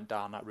that went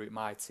down that route.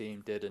 My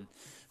team did, and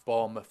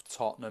Bournemouth,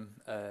 Tottenham,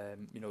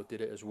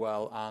 did it as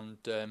well.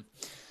 And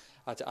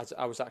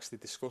I was actually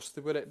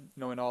disgusted with it,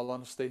 in all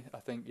honesty. I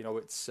think,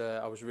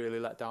 I was really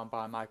let down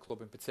by my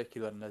club in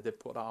particular, and I did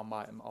put that on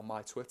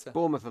my Twitter.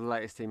 Bournemouth are the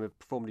latest team, have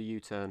performed a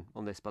U-turn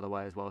on this, by the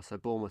way, as well. So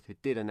Bournemouth, who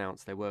did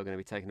announce they were going to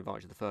be taking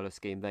advantage of the furlough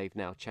scheme, they've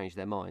now changed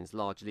their minds,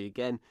 largely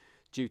again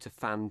due to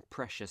fan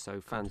pressure. So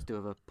fans do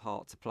have a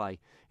part to play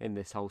in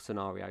this whole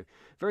scenario.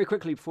 Very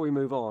quickly, before we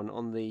move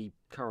on the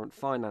current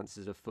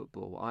finances of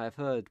football, I have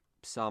heard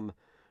some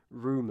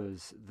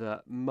rumours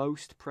that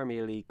most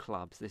Premier League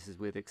clubs, this is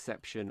with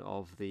exception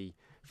of the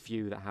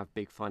few that have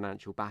big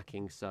financial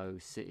backing, so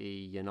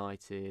City,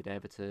 United,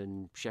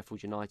 Everton,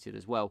 Sheffield United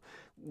as well,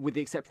 with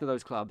the exception of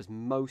those clubs,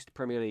 most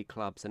Premier League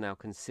clubs are now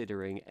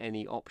considering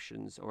any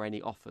options or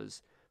any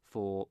offers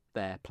for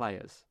their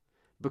players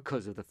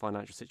because of the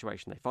financial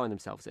situation they find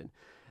themselves in.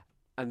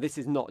 And this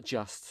is not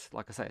just,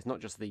 like I say, it's not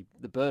just the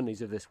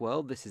Burnleys of this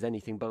world, this is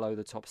anything below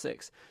the top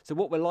six. So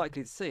what we're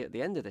likely to see at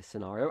the end of this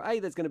scenario,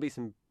 there's going to be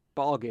some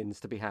bargains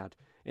to be had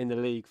in the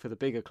league for the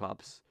bigger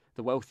clubs,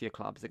 the wealthier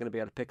clubs. They're going to be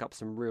able to pick up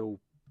some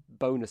real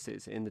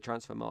bonuses in the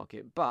transfer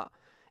market, but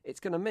it's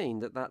going to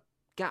mean that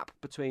gap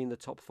between the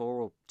top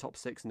four or top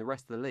six and the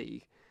rest of the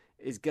league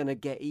is going to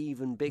get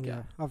even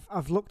bigger. Yeah,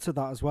 I've looked at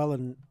that as well,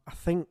 and I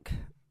think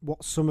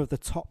what some of the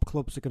top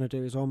clubs are going to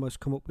do is almost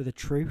come up with a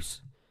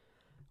truce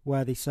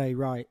where they say,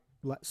 right,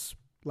 let's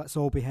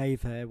all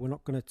behave here. We're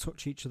not going to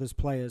touch each other's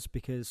players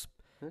because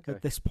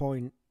at this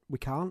point we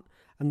can't.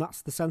 And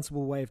that's the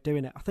sensible way of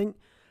doing it. I think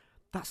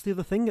that's the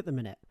other thing at the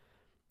minute.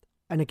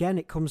 And again,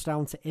 it comes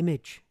down to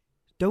image.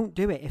 Don't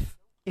do it.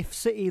 If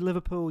City,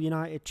 Liverpool,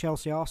 United,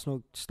 Chelsea,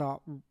 Arsenal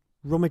start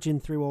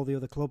rummaging through all the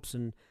other clubs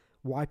and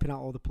wiping out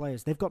all the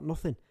players, they've got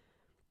nothing.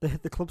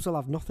 The clubs will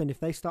have nothing. If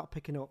they start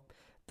picking up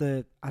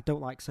I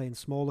don't like saying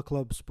smaller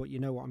clubs, but you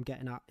know what I'm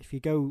getting at. If you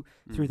go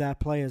through their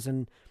players,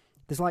 and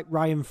there's like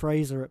Ryan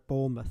Fraser at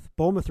Bournemouth.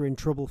 Bournemouth are in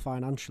trouble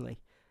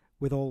financially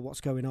with all what's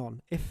going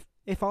on.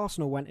 If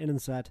Arsenal went in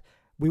and said,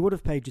 we would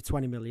have paid you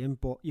 20 million,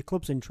 but your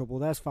club's in trouble,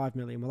 there's 5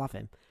 million, we'll have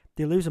him,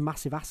 they lose a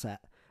massive asset,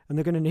 and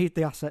they're going to need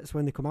the assets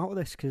when they come out of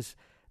this because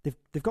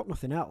they've got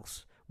nothing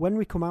else. When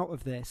we come out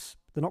of this,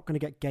 they're not going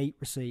to get gate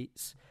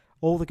receipts.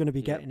 All they're going to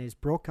be getting is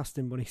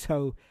broadcasting money.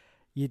 So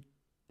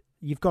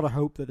you've got to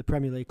hope that the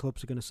Premier League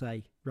clubs are going to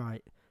say,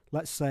 right,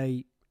 let's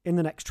say in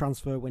the next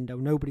transfer window,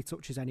 nobody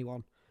touches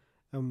anyone,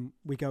 and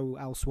we go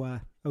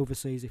elsewhere,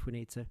 overseas if we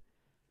need to.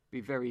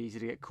 Be very easy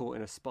to get caught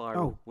in a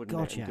spiral,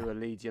 wouldn't it? And do a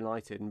Leeds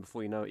United, and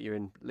before you know it, you're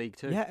in League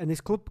Two. Yeah, and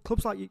there's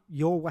clubs like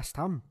your West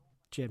Ham,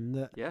 Jim,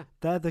 that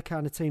they're the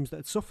kind of teams that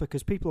would suffer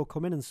because people will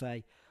come in and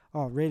say,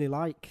 "Oh, I really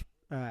like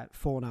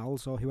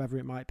Fornals or whoever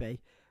it might be,"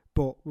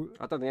 but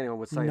I don't think anyone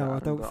would say that. I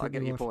don't. But I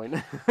get your point.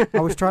 I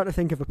was trying to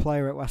think of a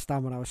player at West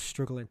Ham when I was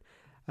struggling.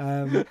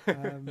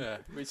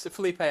 It's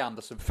Felipe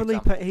Anderson.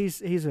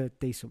 He's a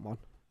decent one.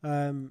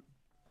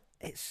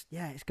 It's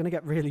going to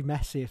get really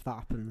messy if that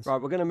happens.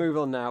 Right, we're going to move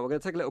on now. We're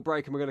going to take a little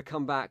break and we're going to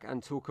come back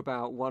and talk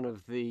about one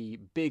of the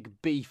big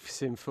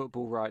beefs in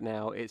football right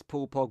now. It's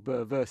Paul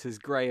Pogba versus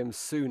Graham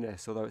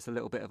Souness, although it's a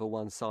little bit of a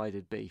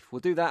one-sided beef. We'll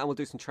do that and we'll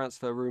do some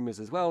transfer rumours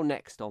as well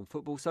next on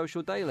Football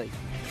Social Daily.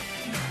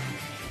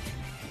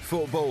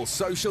 Football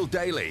Social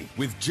Daily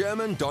with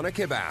German Doner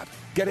Kebab.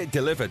 Get it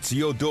delivered to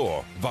your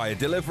door via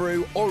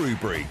Deliveroo or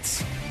Uber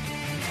Eats.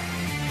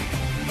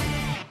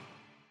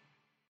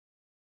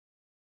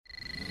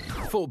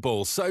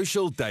 Football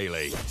Social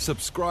Daily.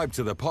 Subscribe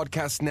to the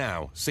podcast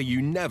now so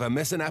you never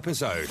miss an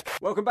episode.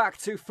 Welcome back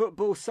to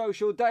Football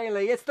Social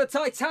Daily. It's the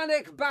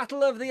Titanic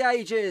Battle of the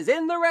Ages.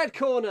 In the red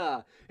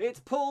corner, it's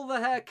Paul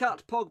the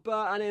Haircut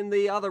Pogba, and in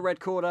the other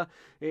red corner,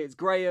 it's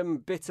Graham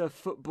Bitter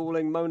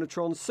Footballing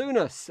Monotron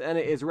Souness, and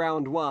it is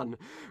round one.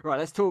 Right,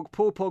 let's talk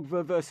Paul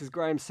Pogba versus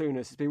Graham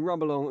Souness. It's been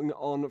rumbling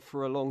on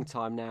for a long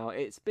time now.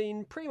 It's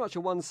been pretty much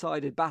a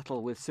one-sided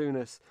battle, with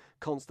Souness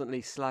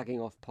constantly slagging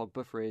off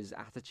Pogba for his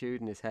attitude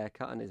and his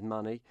haircut and his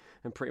money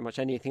and pretty much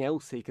anything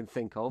else he can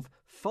think of.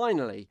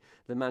 Finally,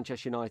 the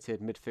Manchester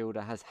United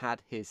midfielder has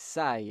had his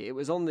say. It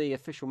was on the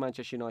official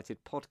Manchester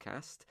United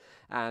podcast,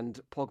 and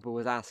Pogba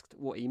was asked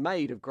what he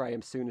made of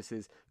Graham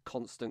Souness's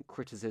constant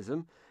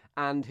criticism,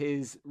 and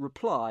his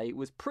reply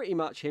was pretty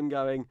much him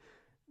going,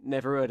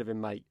 "Never heard of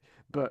him, mate,"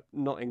 but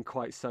not in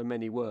quite so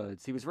many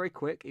words. He was very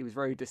quick, he was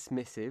very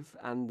dismissive,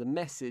 and the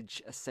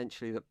message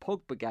essentially that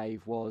Pogba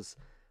gave was,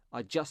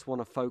 "I just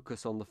want to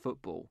focus on the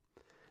football."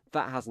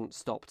 That hasn't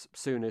stopped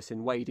Souness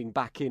in wading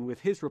back in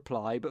with his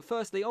reply. But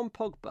firstly, on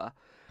Pogba,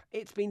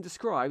 it's been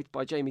described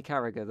by Jamie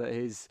Carragher that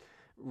his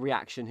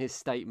reaction, his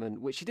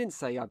statement, which he didn't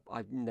say,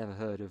 I've never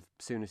heard of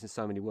Souness in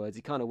so many words.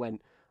 He kind of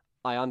went,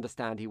 "I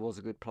understand he was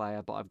a good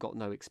player, but I've got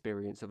no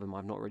experience of him.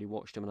 I've not really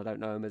watched him and I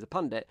don't know him as a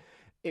pundit."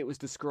 It was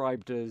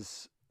described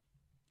as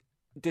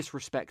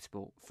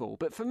disrespectful.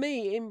 But for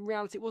me, in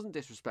reality, it wasn't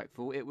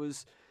disrespectful. It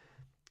was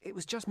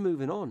just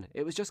moving on.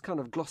 It was just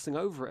kind of glossing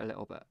over it a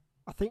little bit.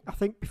 I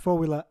think before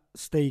we let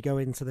Steve go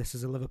into this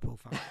as a Liverpool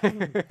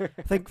fan,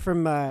 I think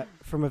from a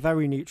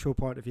very neutral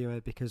point of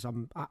view, because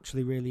I'm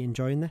actually really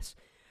enjoying this.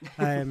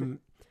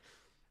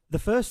 The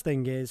first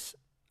thing is,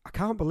 I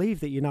can't believe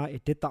that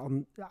United did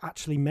that.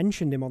 Actually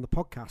mentioned him on the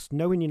podcast.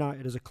 Knowing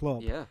United as a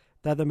club,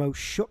 they're the most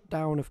shut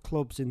down of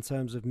clubs in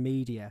terms of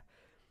media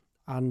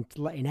and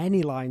letting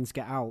any lines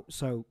get out.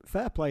 So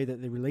fair play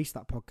that they released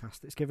that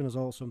podcast. It's given us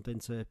all something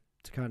to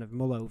kind of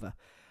mull over.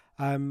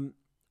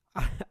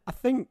 I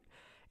think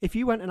if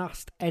you went and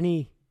asked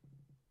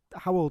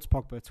how old's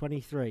Pogba?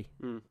 23?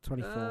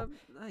 24?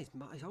 No,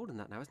 he's older than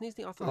that now, isn't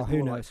he? I thought he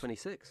was more like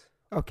 26.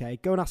 Okay,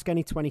 go and ask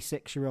any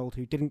 26-year-old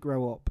who didn't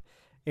grow up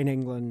in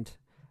England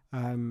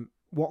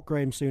what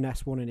Graham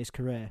Souness won in his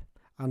career.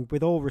 And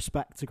with all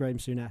respect to Graham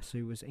Souness,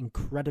 who was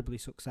incredibly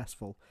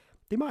successful,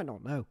 they might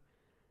not know.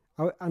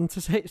 And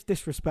to say it's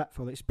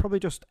disrespectful, it's probably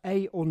just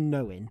A,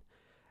 unknowing,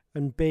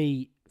 and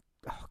B,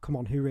 oh, come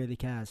on, who really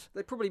cares?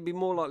 They'd probably be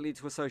more likely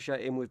to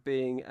associate him with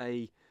being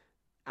a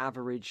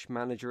average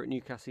manager at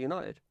Newcastle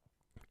United.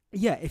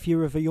 Yeah, if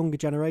you're of a younger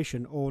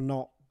generation or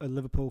not a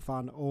Liverpool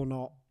fan or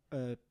not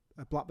a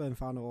Blackburn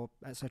fan or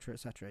etc.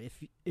 etc.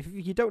 If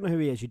you don't know who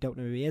he is, you don't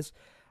know who he is.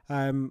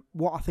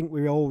 What I think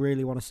we all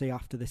really want to see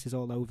after this is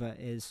all over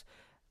is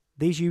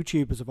these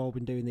YouTubers have all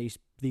been doing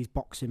these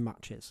boxing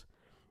matches.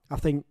 I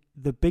think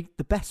the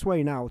best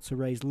way now to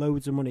raise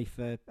loads of money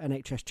for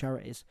NHS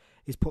charities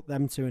is put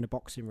them two in a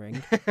boxing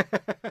ring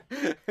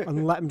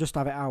and let them just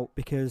have it out,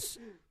 because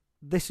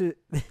this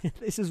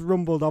has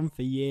rumbled on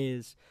for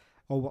years,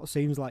 or what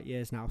seems like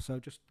years now. So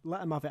just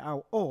let them have it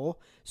out, or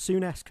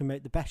Souness can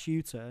make the best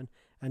U-turn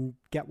and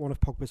get one of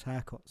Pogba's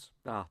haircuts.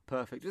 Ah,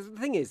 perfect. The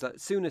thing is that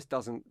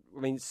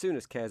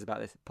Souness cares about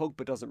this.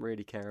 Pogba doesn't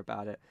really care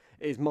about it.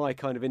 It is my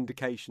kind of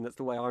indication. That's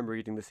the way I'm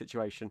reading the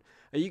situation.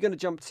 Are you going to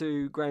jump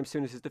to Graham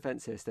Souness's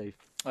defence here, Steve?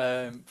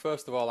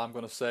 First of all, I'm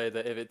going to say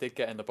that if it did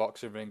get in the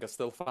boxing ring, I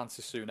still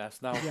fancy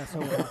Souness now. Yeah, so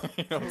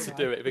to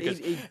do it, because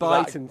he'd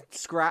bite and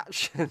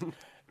scratch.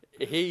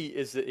 He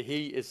is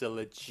a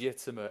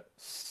legitimate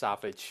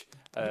savage.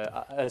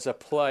 As a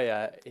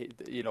player,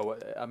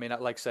 I mean,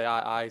 like I say,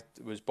 I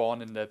was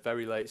born in the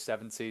very late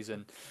 70s,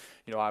 and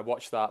I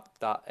watched that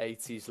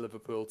 80s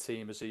Liverpool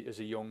team as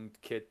a young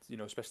kid,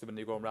 especially when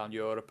they go around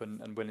Europe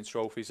and winning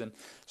trophies. And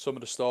some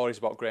of the stories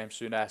about Graham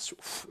Souness,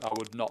 I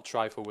would not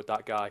trifle with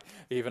that guy,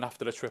 even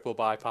after a triple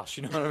bypass,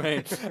 you know what I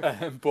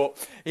mean?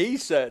 But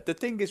he's the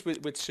thing is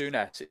with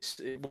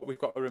Souness, what we've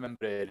got to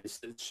remember here is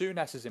that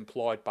Souness is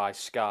employed by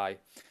Sky.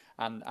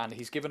 And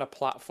he's given a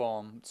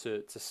platform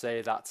to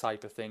say that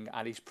type of thing,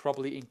 and he's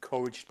probably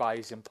encouraged by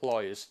his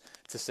employers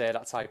to say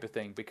that type of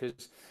thing,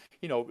 because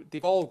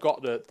they've all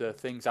got the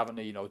things, haven't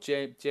they?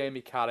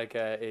 Jamie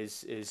Carragher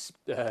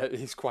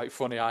is quite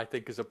funny, I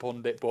think, as a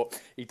pundit, but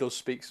he does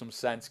speak some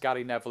sense.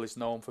 Gary Neville is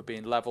known for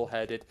being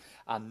level-headed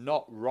and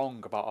not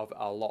wrong about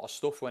a lot of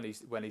stuff when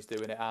he's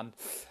doing it. And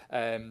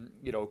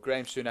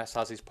Graham Souness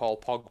has his Paul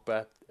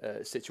Pogba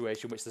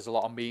situation, which there's a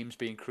lot of memes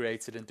being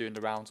created and doing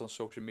the rounds on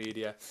social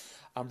media.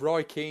 And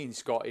Roy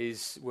Keane's got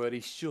his, where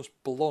he's just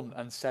blunt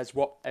and says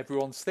what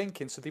everyone's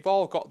thinking. So they've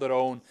all got their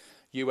own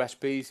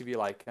USPs, if you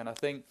like. And I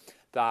think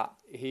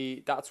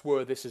that's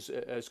where this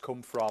has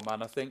come from.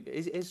 And I think,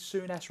 is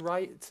Souness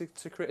right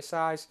to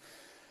criticise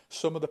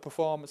some of the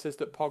performances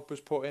that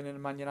Pogba's put in a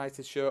Man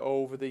United shirt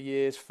over the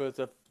years for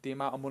the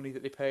amount of money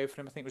that they paid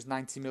for him. I think it was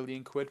 90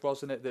 million quid,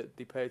 wasn't it, that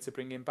they paid to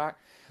bring him back.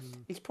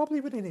 He's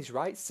probably within his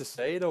rights to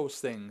say those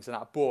things, and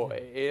that, but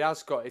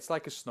it's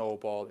like a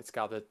snowball. It's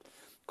gathered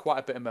quite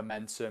a bit of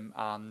momentum,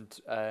 and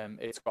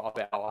it's got a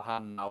bit out of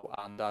hand now,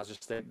 and I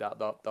just think that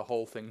the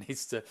whole thing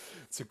needs to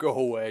go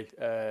away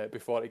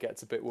before it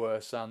gets a bit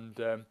worse, and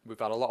we've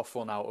had a lot of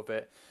fun out of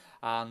it,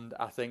 and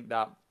I think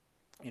that,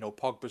 you know,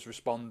 Pogba's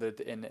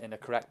responded in a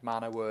correct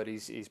manner where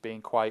he's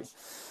been quite,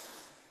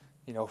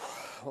 you know,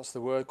 what's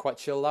the word, quite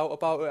chilled out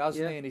about it,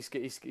 hasn't he? And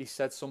he's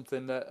said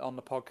something that on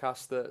the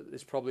podcast that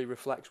is probably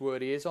reflects where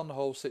he is on the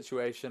whole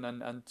situation,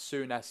 and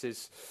Souness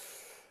is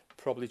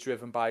probably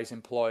driven by his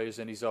employers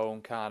and his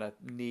own kind of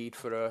need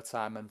for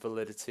airtime and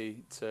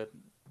validity to,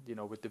 you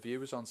know, with the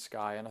viewers on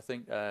Sky. And I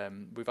think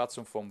we've had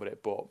some fun with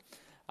it, but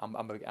I'm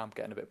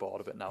getting a bit bored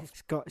of it now.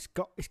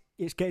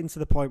 It's getting to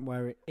the point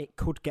where it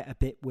could get a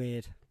bit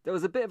weird. There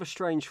was a bit of a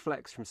strange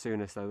flex from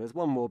Souness, though. There's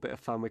one more bit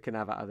of fun we can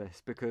have out of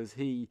this, because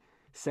he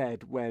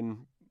said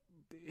when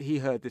he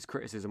heard this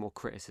criticism,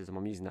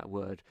 I'm using that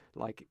word,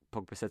 like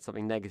Pogba said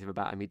something negative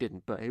about him, he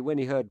didn't, but when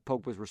he heard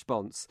Pogba's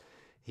response,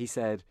 he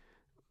said,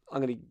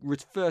 I'm going to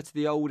refer to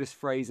the oldest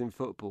phrase in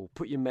football,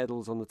 put your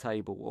medals on the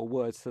table, or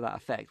words to that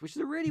effect, which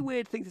is a really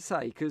weird thing to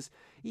say, because,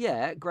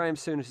 yeah, Graham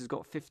Souness has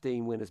got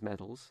 15 winners'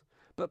 medals,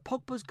 but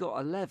Pogba's got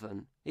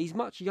 11. He's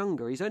much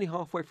younger. He's only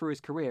halfway through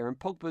his career, and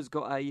Pogba's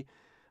got a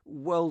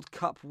World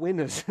Cup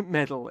winners'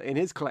 medal in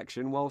his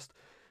collection, whilst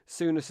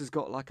Souness has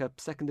got like a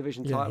second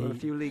division title and a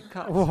few league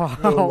cups.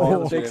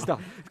 Wow. Big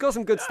stuff. He's got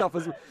some good stuff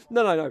as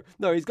well.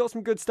 No, he's got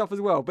some good stuff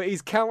as well, but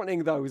he's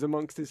counting those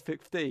amongst his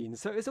 15.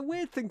 So it's a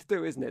weird thing to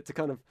do, isn't it, to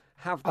kind of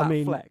have that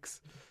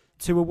flex.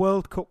 To a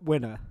World Cup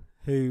winner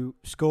who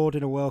scored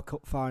in a World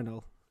Cup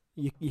final,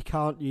 you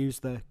can't use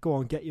the, go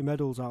on, get your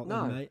medals out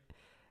there, mate.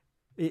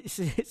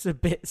 It's a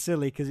bit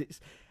silly, because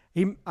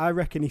I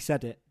reckon he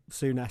said it,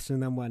 Souness,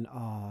 and then went,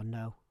 oh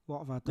no,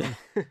 what have I done?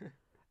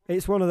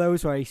 It's one of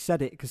those where he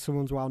said it because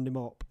someone's wound him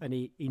up, and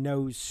he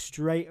knows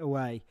straight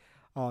away,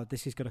 oh,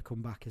 this is going to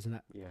come back, isn't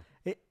it?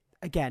 Yeah.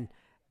 Again,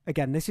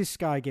 this is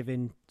Sky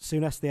giving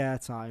Souness the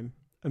airtime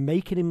and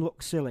making him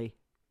look silly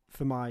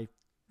for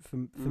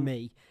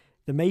me.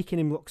 They're making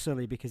him look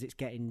silly because it's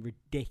getting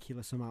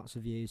ridiculous amounts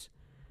of views,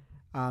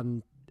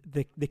 and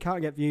they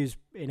can't get views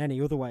in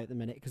any other way at the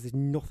minute because there's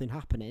nothing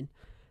happening.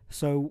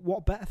 So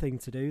what better thing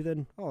to do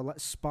than,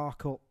 let's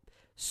spark up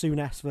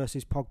Souness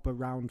versus Pogba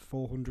round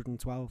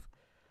 412.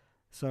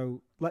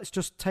 So let's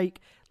say to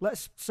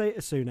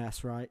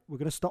Souness, right, we're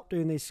going to stop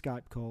doing these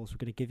Skype calls, we're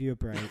going to give you a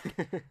break.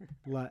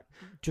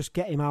 Just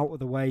get him out of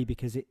the way,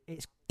 because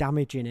it's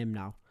damaging him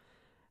now.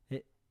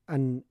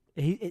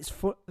 It's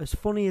as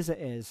funny as it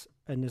is,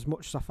 and as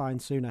much as I find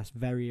Souness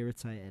very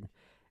irritating,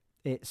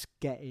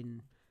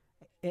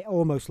 it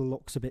almost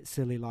looks a bit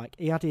silly. Like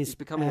he had his He's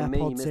becoming a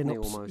meme, isn't he,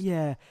 almost?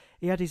 Yeah,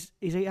 he had his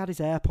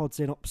AirPods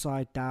in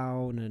upside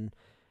down, and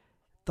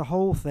the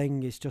whole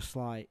thing is just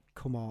like,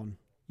 come on.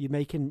 You're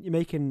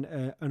making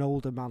an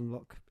older man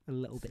look a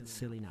little bit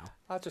silly now.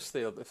 I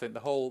think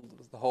the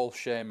whole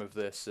shame of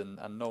this,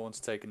 and no one's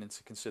taken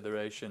into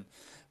consideration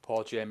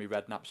poor Jamie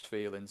Redknapp's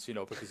feelings, you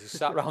know, because he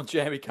sat around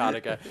Jamie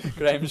Carragher,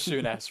 Graham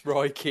Souness,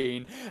 Roy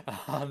Keane,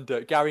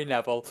 and Gary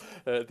Neville,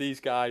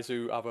 these guys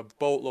who have a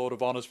boatload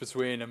of honours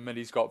between them, and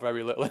he's got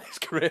very little in his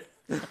career.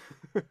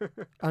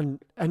 and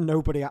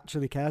nobody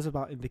actually cares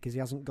about him because he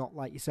hasn't got,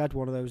 like you said,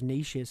 one of those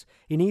niches.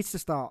 He needs to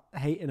start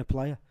hating a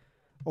player,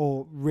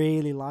 or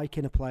really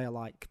liking a player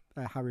like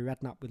Harry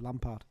Redknapp with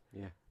Lampard.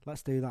 Yeah.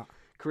 Let's do that.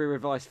 Career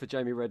advice for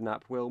Jamie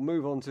Redknapp. We'll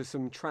move on to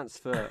some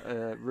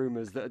transfer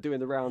rumours that are doing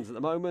the rounds at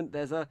the moment.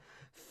 There's a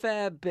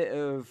fair bit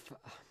of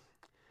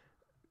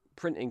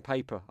printing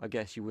paper, I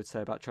guess you would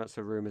say, about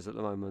transfer rumours at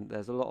the moment.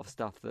 There's a lot of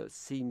stuff that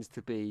seems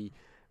to be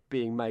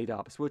being made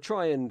up. So we'll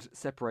try and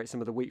separate some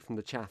of the wheat from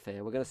the chaff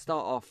here. We're going to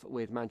start off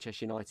with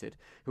Manchester United,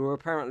 who are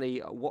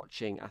apparently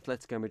watching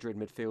Atletico Madrid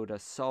midfielder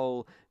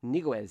Saul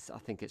Niguez, I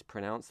think it's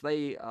pronounced.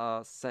 They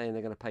are saying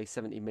they're going to pay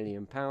 £70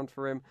 million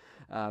for him.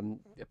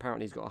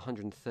 Apparently he's got a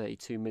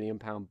 £132 million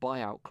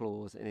buyout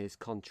clause in his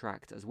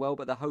contract as well,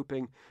 but they're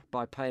hoping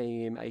by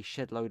paying him a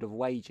shed load of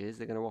wages,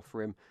 they're going to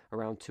offer him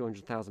around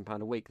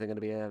 £200,000 a week. They're going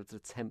to be able to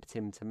tempt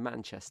him to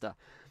Manchester.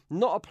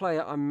 Not a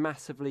player I'm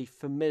massively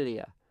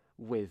familiar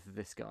with,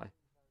 this guy.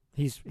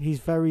 He's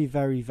very,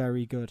 very,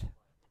 very good.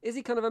 Is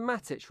he kind of a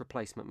Matic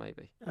replacement,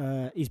 maybe?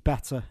 He's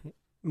better,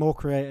 more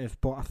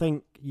creative, but I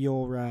think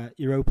your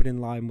opening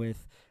line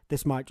with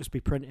this might just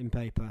be printing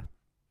paper.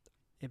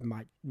 It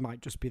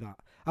might just be that.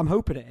 I'm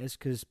hoping it is,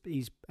 because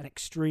he's an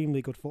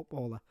extremely good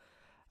footballer,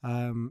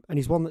 and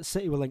he's one that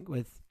City were linked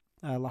with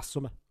last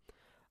summer.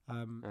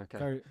 Okay.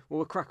 Well,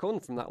 we'll crack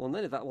on from that one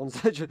then.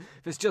 If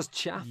it's just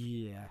chaff.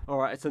 Yeah. All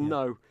right, it's a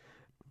no.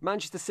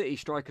 Manchester City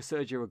striker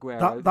Sergio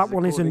Aguero. That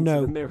one is a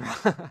no.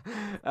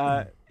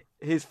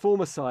 His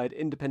former side,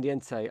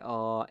 Independiente,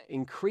 are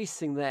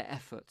increasing their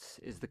efforts,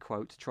 is the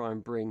quote, to try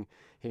and bring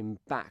him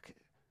back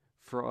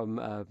from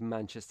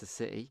Manchester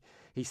City.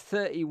 He's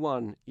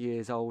 31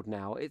 years old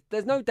now.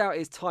 There's no doubt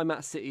his time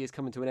at City is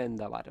coming to an end,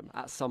 though, Adam,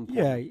 at some point.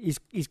 Yeah,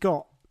 he's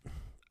got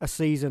a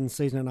season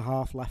and a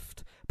half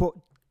left. But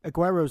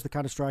Aguero's the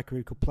kind of striker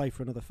who could play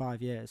for another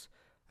 5 years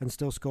and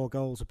still score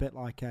goals, a bit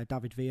like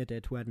David Villa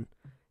did when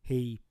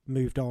he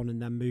moved on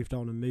and then moved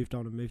on and moved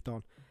on and moved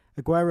on.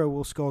 Aguero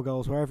will score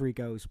goals wherever he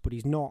goes, but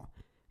he's not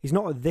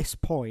at this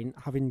point,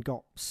 having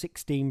got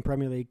 16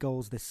 Premier League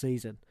goals this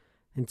season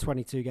in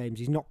 22 games.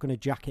 He's not going to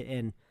jack it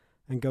in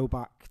and go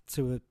back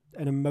to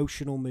an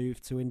emotional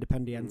move to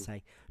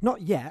Independiente.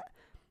 Not yet.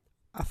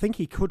 I think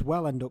he could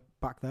well end up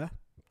back there,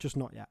 just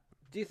not yet.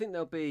 Do you think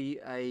there'll be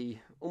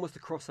almost a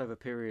crossover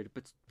period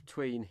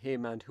between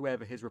him and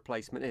whoever his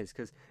replacement is?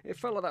 Because it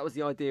felt like that was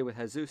the idea with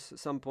Jesus. At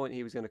some point,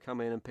 he was going to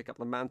come in and pick up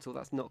the mantle.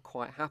 That's not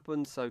quite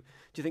happened. So do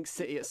you think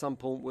City at some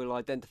point will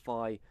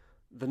identify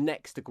the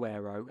next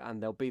Aguero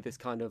and there'll be this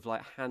kind of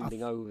like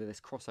handing over, this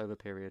crossover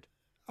period?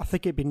 I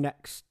think it'd be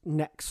next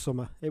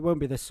summer. It won't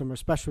be this summer,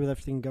 especially with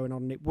everything going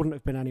on. It wouldn't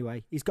have been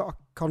anyway. He's got a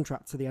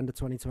contract to the end of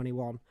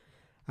 2021.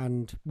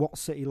 And what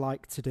City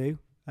like to do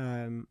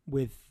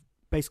with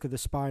basically the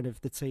spine of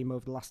the team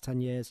over the last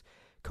 10 years,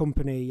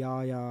 Kompany,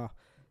 Yaya,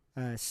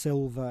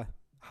 Silva,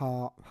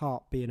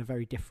 Hart being a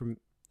very different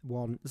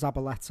one,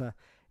 Zabaleta,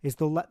 is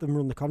they'll let them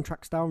run the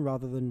contracts down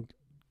rather than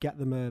get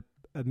them a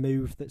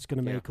move that's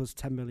going to make us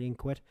 10 million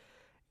quid.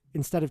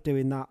 Instead of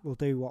doing that, they'll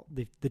do what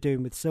they're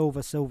doing with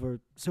Silva.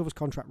 Silva's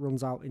contract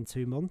runs out in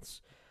 2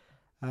 months,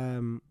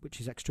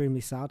 which is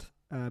extremely sad.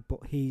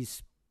 But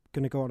he's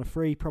going to go on a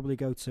free, probably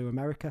go to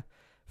America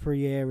for a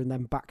year and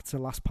then back to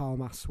Las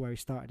Palmas where he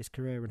started his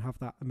career and have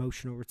that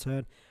emotional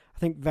return. I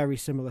think very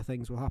similar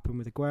things will happen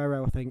with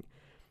Aguero. I think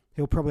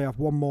he'll probably have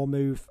one more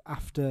move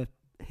after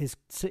his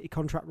City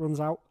contract runs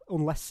out,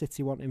 unless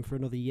City want him for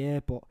another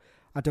year, but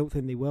I don't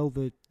think they will.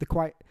 We're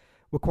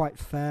quite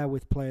fair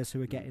with players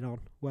who are getting on,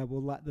 where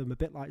we'll let them, a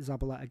bit like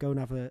Zabaleta, go and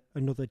have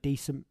another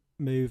decent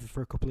move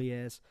for a couple of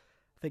years.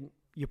 I think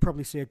you'll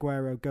probably see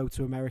Aguero go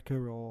to America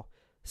or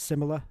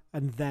similar,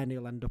 and then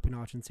he'll end up in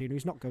Argentina.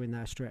 He's not going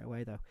there straight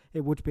away, though.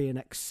 It would be an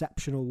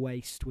exceptional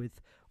waste, with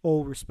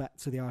all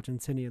respect to the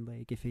Argentinian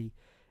league, if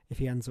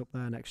he ends up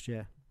there next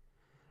year.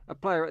 A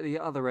player at the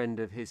other end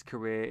of his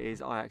career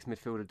is Ajax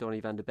midfielder Donny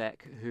van de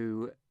Beek,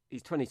 who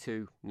he's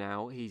 22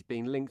 now. He's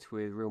been linked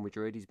with Real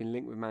Madrid. He's been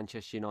linked with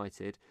Manchester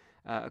United.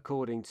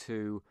 According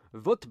to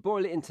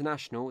Voetbal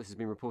International, this has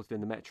been reported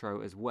in the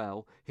Metro as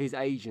well, his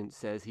agent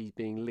says he's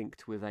being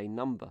linked with a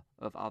number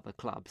of other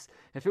clubs.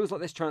 It feels like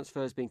this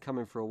transfer has been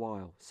coming for a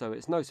while, so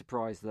it's no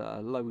surprise that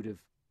a load of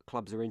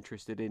clubs are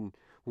interested in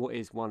what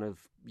is one of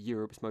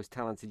Europe's most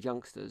talented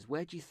youngsters.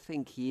 Where do you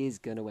think he is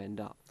going to end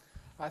up?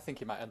 I think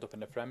he might end up in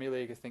the Premier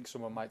League. I think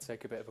someone might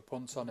take a bit of a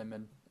punt on him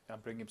and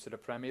bring him to the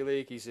Premier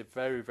League. He's a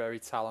very, very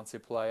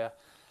talented player.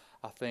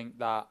 I think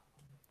that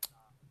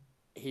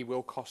he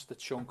will cost a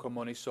chunk of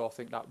money, so I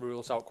think that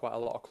rules out quite a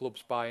lot of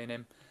clubs buying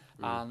him.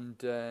 And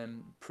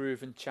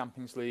proven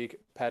Champions League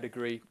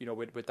pedigree,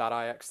 with that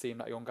Ajax team,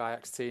 that young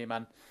Ajax team,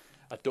 and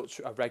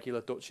a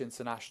regular Dutch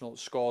international,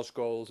 scores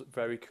goals,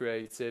 very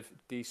creative,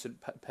 decent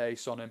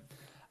pace on him,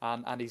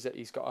 and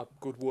he's got a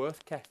good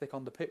work ethic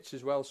on the pitch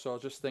as well. So I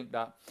just think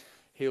that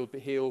he'll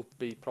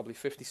be probably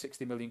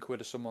 50-60 million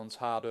quid of someone's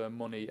hard-earned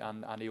money,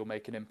 and he'll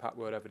make an impact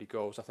wherever he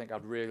goes. I think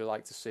I'd really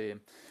like to see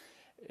him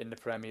in the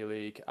Premier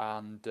League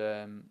and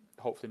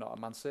hopefully not at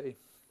Man City.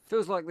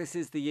 Feels like this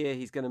is the year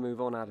he's going to move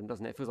on, Adam,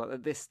 doesn't it? It feels like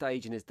at this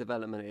stage in his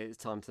development, it's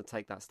time to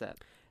take that step.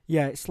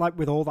 Yeah, it's like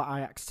with all the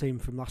Ajax team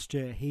from last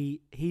year.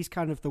 He's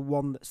kind of the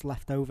one that's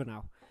left over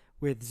now,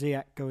 with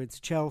Ziyech going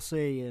to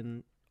Chelsea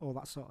and all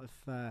that sort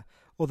of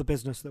other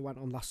business that went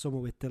on last summer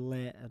with De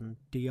Ligt and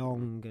De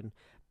Jong, and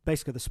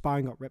basically the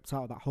spine got ripped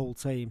out of that whole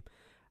team.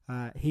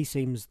 He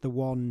seems the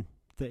one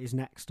that is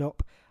next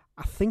up.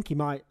 I think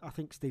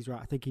Steve's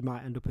right. I think he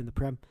might end up in the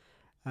Prem.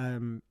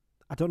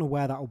 I don't know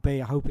where that'll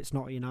be. I hope it's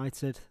not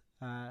United.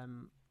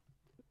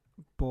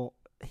 But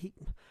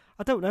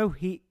I don't know.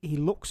 He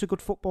looks a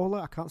good footballer.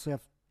 I can't say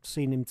I've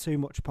seen him too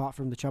much apart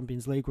from the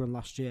Champions League run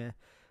last year,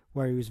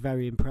 where he was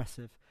very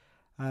impressive.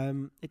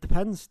 It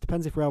depends.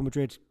 Depends if Real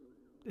Madrid,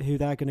 who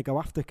they're going to go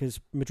after, because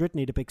Madrid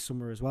need a big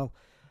summer as well,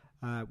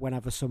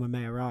 whenever summer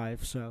may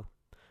arrive. So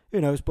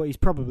who knows? But he's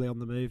probably on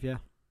the move, yeah.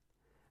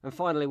 And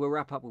finally, we'll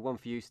wrap up with one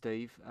for you,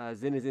 Steve.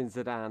 Zinedine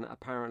Zidane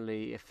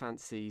apparently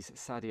fancies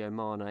Sadio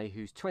Mane,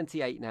 who's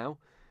 28 now.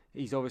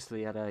 He's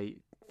obviously had a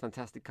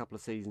fantastic couple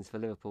of seasons for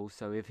Liverpool.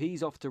 So if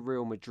he's off to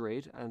Real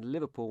Madrid and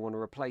Liverpool want to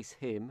replace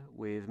him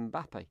with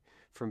Mbappe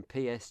from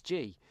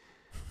PSG,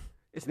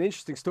 it's an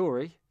interesting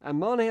story. And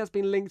Mane has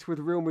been linked with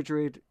Real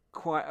Madrid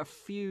quite a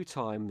few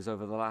times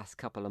over the last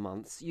couple of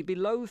months. You'd be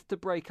loath to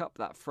break up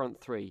that front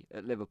three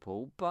at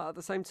Liverpool, but at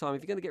the same time,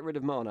 if you're going to get rid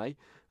of Mane,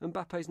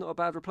 Mbappe's not a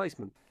bad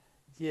replacement.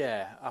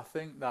 Yeah, I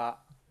think that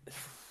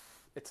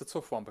it's a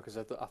tough one, because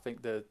I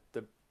think the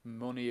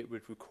money it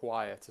would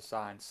require to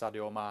sign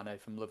Sadio Mane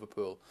from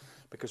Liverpool,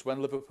 because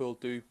when Liverpool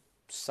do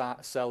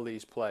sell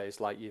these players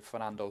like your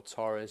Fernando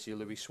Torres, your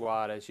Luis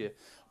Suarez, your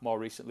more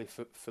recently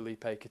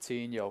Felipe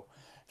Coutinho,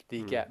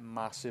 They get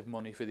massive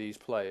money for these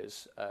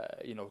players.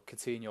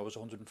 Coutinho was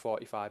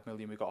 145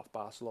 million we got off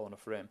Barcelona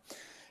for him.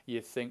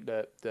 You'd think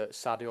that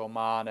Sadio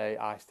Mane,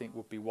 I think,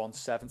 would be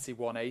 170,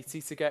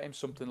 180 to get him,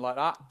 something like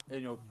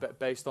that.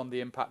 Based on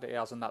the impact that he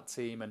has on that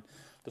team and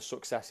the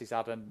success he's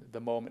had in the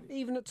moment.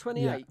 Even at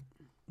 28.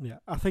 Yeah.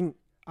 I think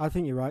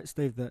you're right,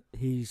 Steve, that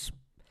he's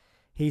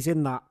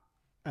in that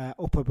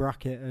upper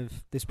bracket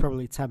of there's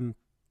probably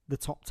the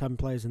top 10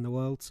 players in the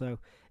world. So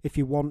if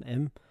you want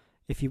him,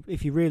 if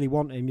you really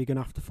want him, you're going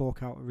to have to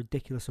fork out a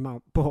ridiculous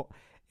amount. But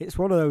it's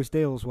one of those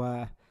deals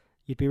where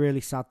you'd be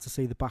really sad to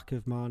see the back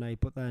of Mane,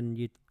 but then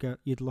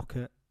you'd look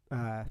at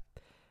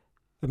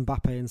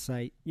Mbappe and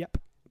say, "Yep,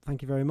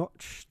 thank you very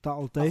much,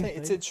 that'll do." I think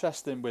it's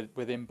interesting with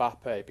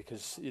Mbappe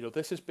because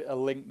this has been a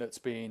link that's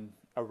been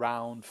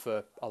around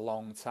for a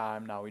long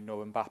time now.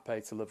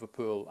 Mbappe to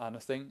Liverpool, and I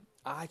think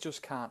I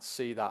just can't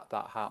see that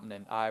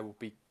happening. I would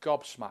be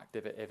gobsmacked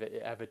if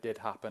it ever did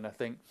happen. I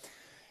think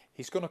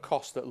he's going to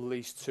cost at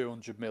least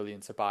 200 million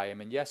to buy him.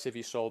 And yes, if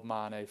you sold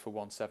Mane for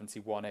 170,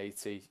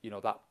 180,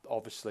 that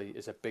obviously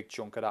is a big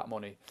chunk of that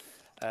money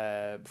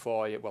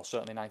for you. Well,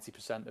 certainly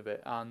 90% of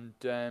it. And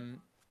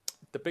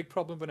the big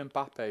problem with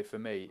Mbappe for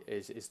me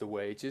is the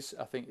wages.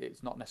 I think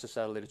it's not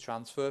necessarily the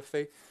transfer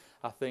fee.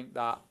 I think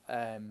that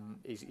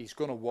he's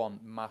going to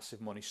want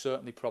massive money,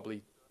 certainly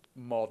probably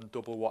more than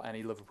double what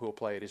any Liverpool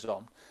player is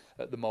on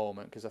at the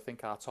moment, because I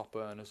think our top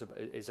earner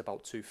is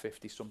about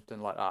 250, something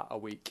like that, a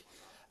week.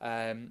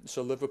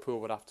 So Liverpool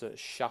would have to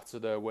shatter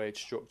their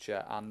wage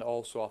structure, and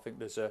also I think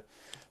there's a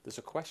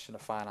question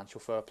of financial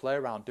fair play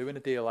around doing a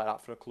deal like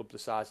that for a club the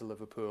size of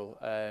Liverpool.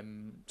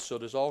 So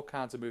there's all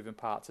kinds of moving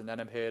parts, and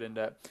then I'm hearing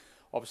that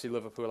obviously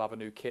Liverpool have a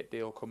new kit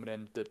deal coming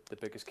in, the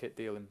biggest kit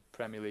deal in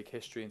Premier League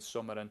history in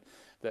summer, and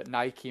that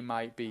Nike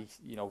might be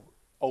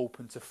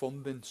open to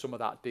funding some of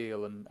that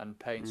deal and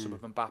paying some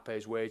of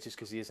Mbappe's wages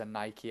because he is a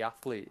Nike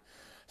athlete.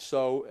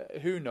 So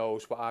who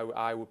knows? But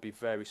I would be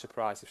very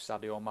surprised if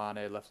Sadio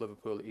Mane left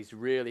Liverpool. He's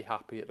really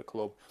happy at the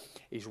club.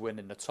 He's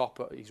winning the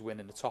top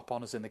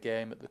honours in the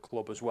game at the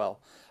club as well,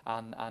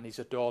 and he's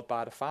adored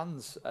by the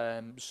fans.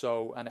 And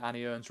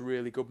he earns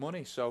really good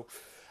money. So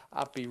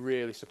I'd be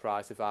really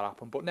surprised if that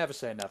happened. But never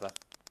say never. At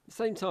the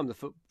same time,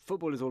 the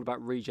football is all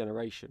about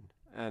regeneration,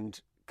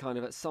 and kind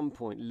of at some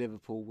point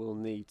Liverpool will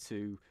need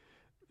to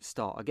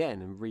start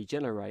again and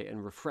regenerate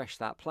and refresh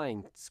that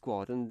playing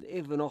squad. And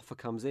if an offer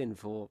comes in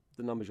for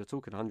the numbers you're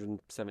talking,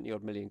 170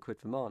 odd million quid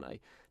for Mane,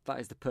 that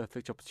is the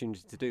perfect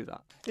opportunity to do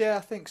that. Yeah, I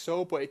think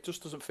so, but it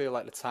just doesn't feel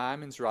like the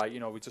timing's right.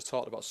 We just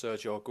talked about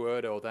Sergio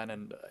Aguero then,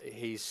 and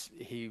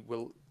he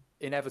will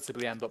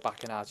inevitably end up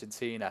back in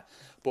Argentina,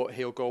 but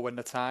he'll go when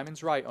the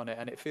timing's right on it.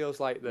 And it feels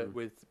like that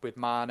with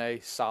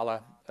Mane,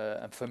 Salah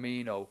and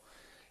Firmino,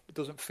 it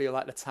doesn't feel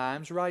like the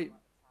time's right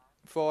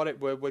for it.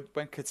 When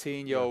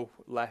Coutinho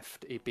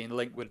left, he'd been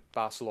linked with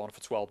Barcelona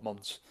for 12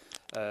 months.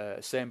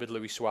 Same with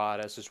Luis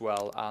Suarez as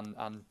well,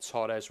 and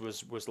Torres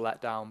was let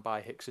down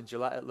by Hicks and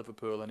Gillette at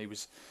Liverpool, and he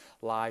was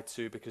lied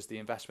to because the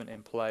investment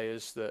in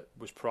players that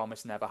was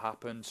promised never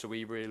happened, so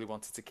he really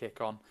wanted to kick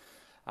on.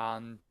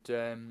 And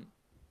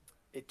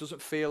it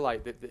doesn't feel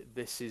like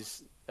this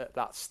is at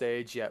that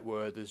stage yet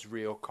where there's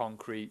real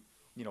concrete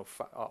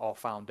or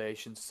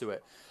foundations to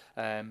it.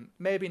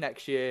 Maybe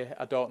next year,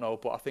 I don't know,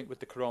 but I think with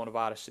the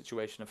coronavirus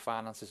situation and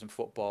finances in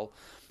football,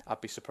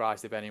 I'd be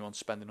surprised if anyone's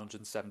spending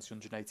 170,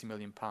 180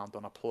 million pounds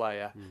on a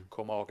player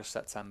come August,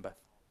 September.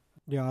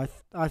 Yeah,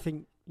 I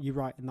think you're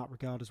right in that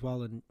regard as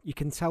well, and you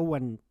can tell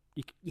when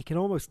you can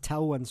almost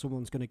tell when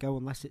someone's going to go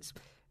unless it's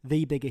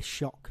the biggest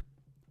shock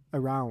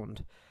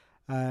around.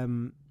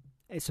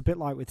 It's a bit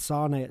like with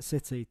Sane at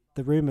City.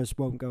 The rumours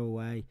won't go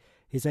away.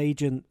 His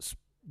agent's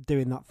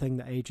doing that thing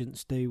that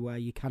agents do where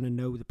you kind of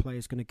know the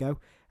player's going to go,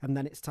 and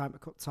then it's time to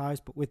cut ties.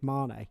 But with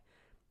Mane,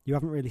 you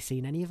haven't really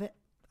seen any of it.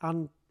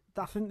 And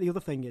I think the other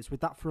thing is,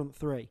 with that front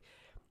three,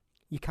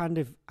 you kind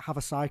of have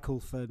a cycle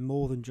for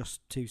more than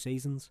just 2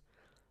 seasons.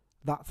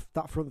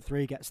 That front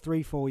three gets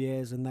 3-4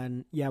 years, and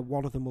then,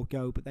 one of them will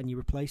go, but then you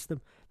replace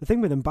them. The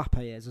thing with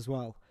Mbappe is, as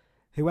well,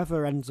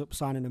 whoever ends up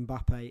signing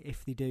Mbappe,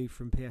 if they do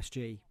from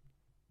PSG,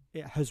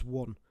 it has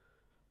won.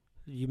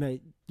 You may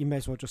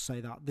as well just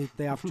say that.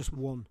 They have just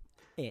won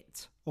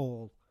it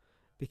all,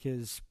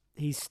 because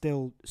he's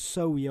still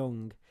so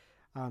young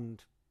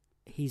and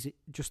he's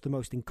just the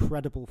most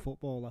incredible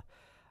footballer.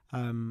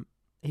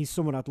 He's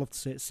someone I'd love to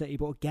see at City,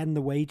 but again,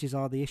 the wages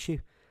are the issue.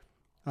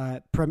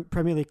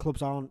 Premier League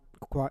clubs aren't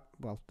quite,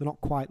 they're not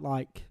quite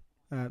like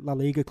La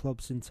Liga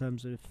clubs in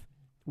terms of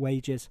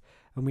wages,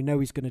 and we know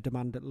he's going to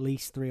demand at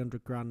least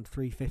 300 grand,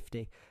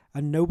 350,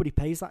 and nobody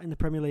pays that in the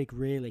Premier League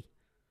really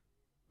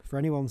for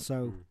anyone,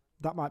 so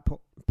that might put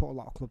a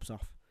lot of clubs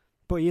off.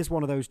 But he is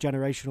one of those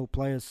generational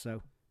players,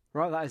 so.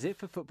 Right, that is it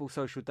for Football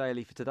Social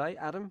Daily for today.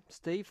 Adam,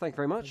 Steve, thank you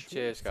very much.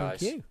 Cheers, guys.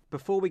 Thank you.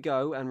 Before we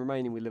go, and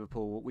remaining with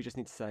Liverpool, we just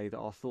need to say that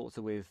our thoughts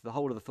are with the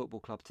whole of the football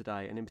club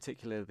today, and in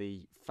particular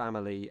the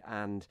family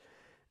and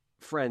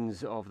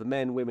friends of the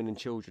men, women and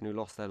children who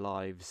lost their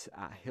lives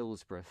at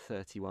Hillsborough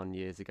 31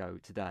 years ago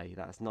today.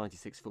 That's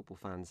 96 football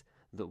fans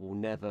that will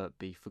never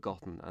be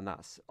forgotten, and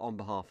that's on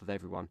behalf of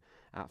everyone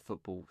at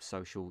Football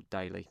Social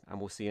Daily. And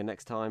we'll see you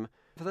next time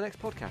for the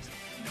next podcast.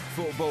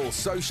 Football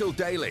Social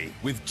Daily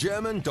with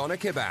German Doner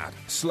Kebab.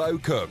 Slow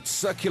cooked,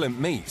 succulent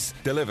meats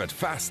delivered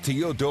fast to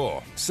your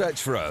door.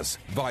 Search for us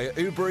via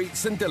Uber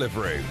Eats and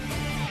Deliveroo.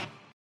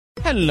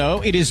 Hello,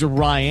 it is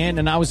Ryan,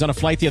 and I was on a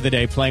flight the other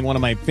day playing one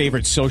of my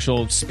favorite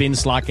social spin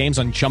slot games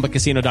on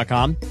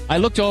ChumbaCasino.com. I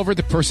looked over at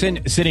the person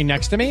sitting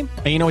next to me,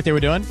 and you know what they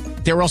were doing?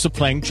 They were also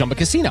playing Chumba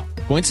Casino.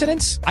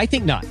 Coincidence? I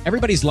think not.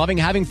 Everybody's loving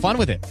having fun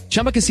with it.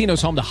 Chumba Casino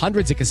is home to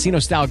hundreds of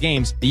casino-style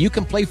games that you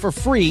can play for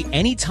free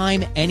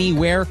anytime,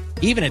 anywhere,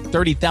 even at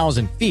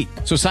 30,000 feet.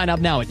 So sign up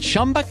now at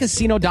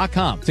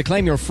ChumbaCasino.com to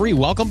claim your free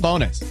welcome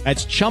bonus.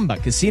 That's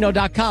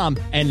ChumbaCasino.com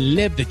and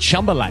live the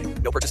Chumba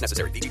life. No purchase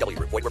necessary. VGW.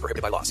 Void where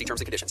prohibited by law. See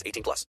terms and conditions.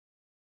 18+.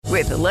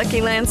 With the Lucky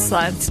Land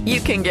Slots,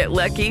 you can get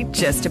lucky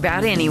just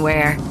about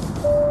anywhere.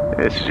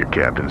 This is your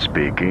captain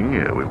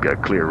speaking. We've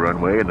got clear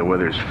runway and the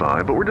weather's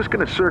fine, but we're just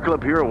going to circle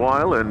up here a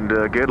while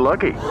and get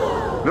lucky.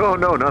 No,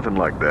 nothing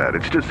like that.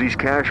 It's just these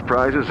cash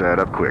prizes add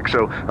up quick.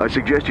 So I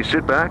suggest you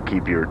sit back,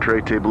 keep your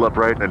tray table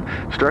upright, and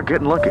start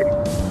getting lucky.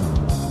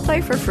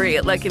 Play for free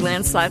at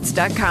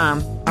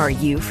LuckyLandSlots.com. Are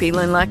you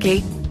feeling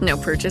lucky? No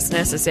purchase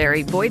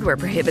necessary. Void where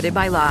prohibited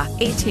by law.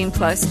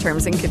 18+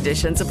 terms and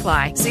conditions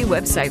apply. See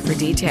website for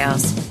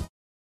details.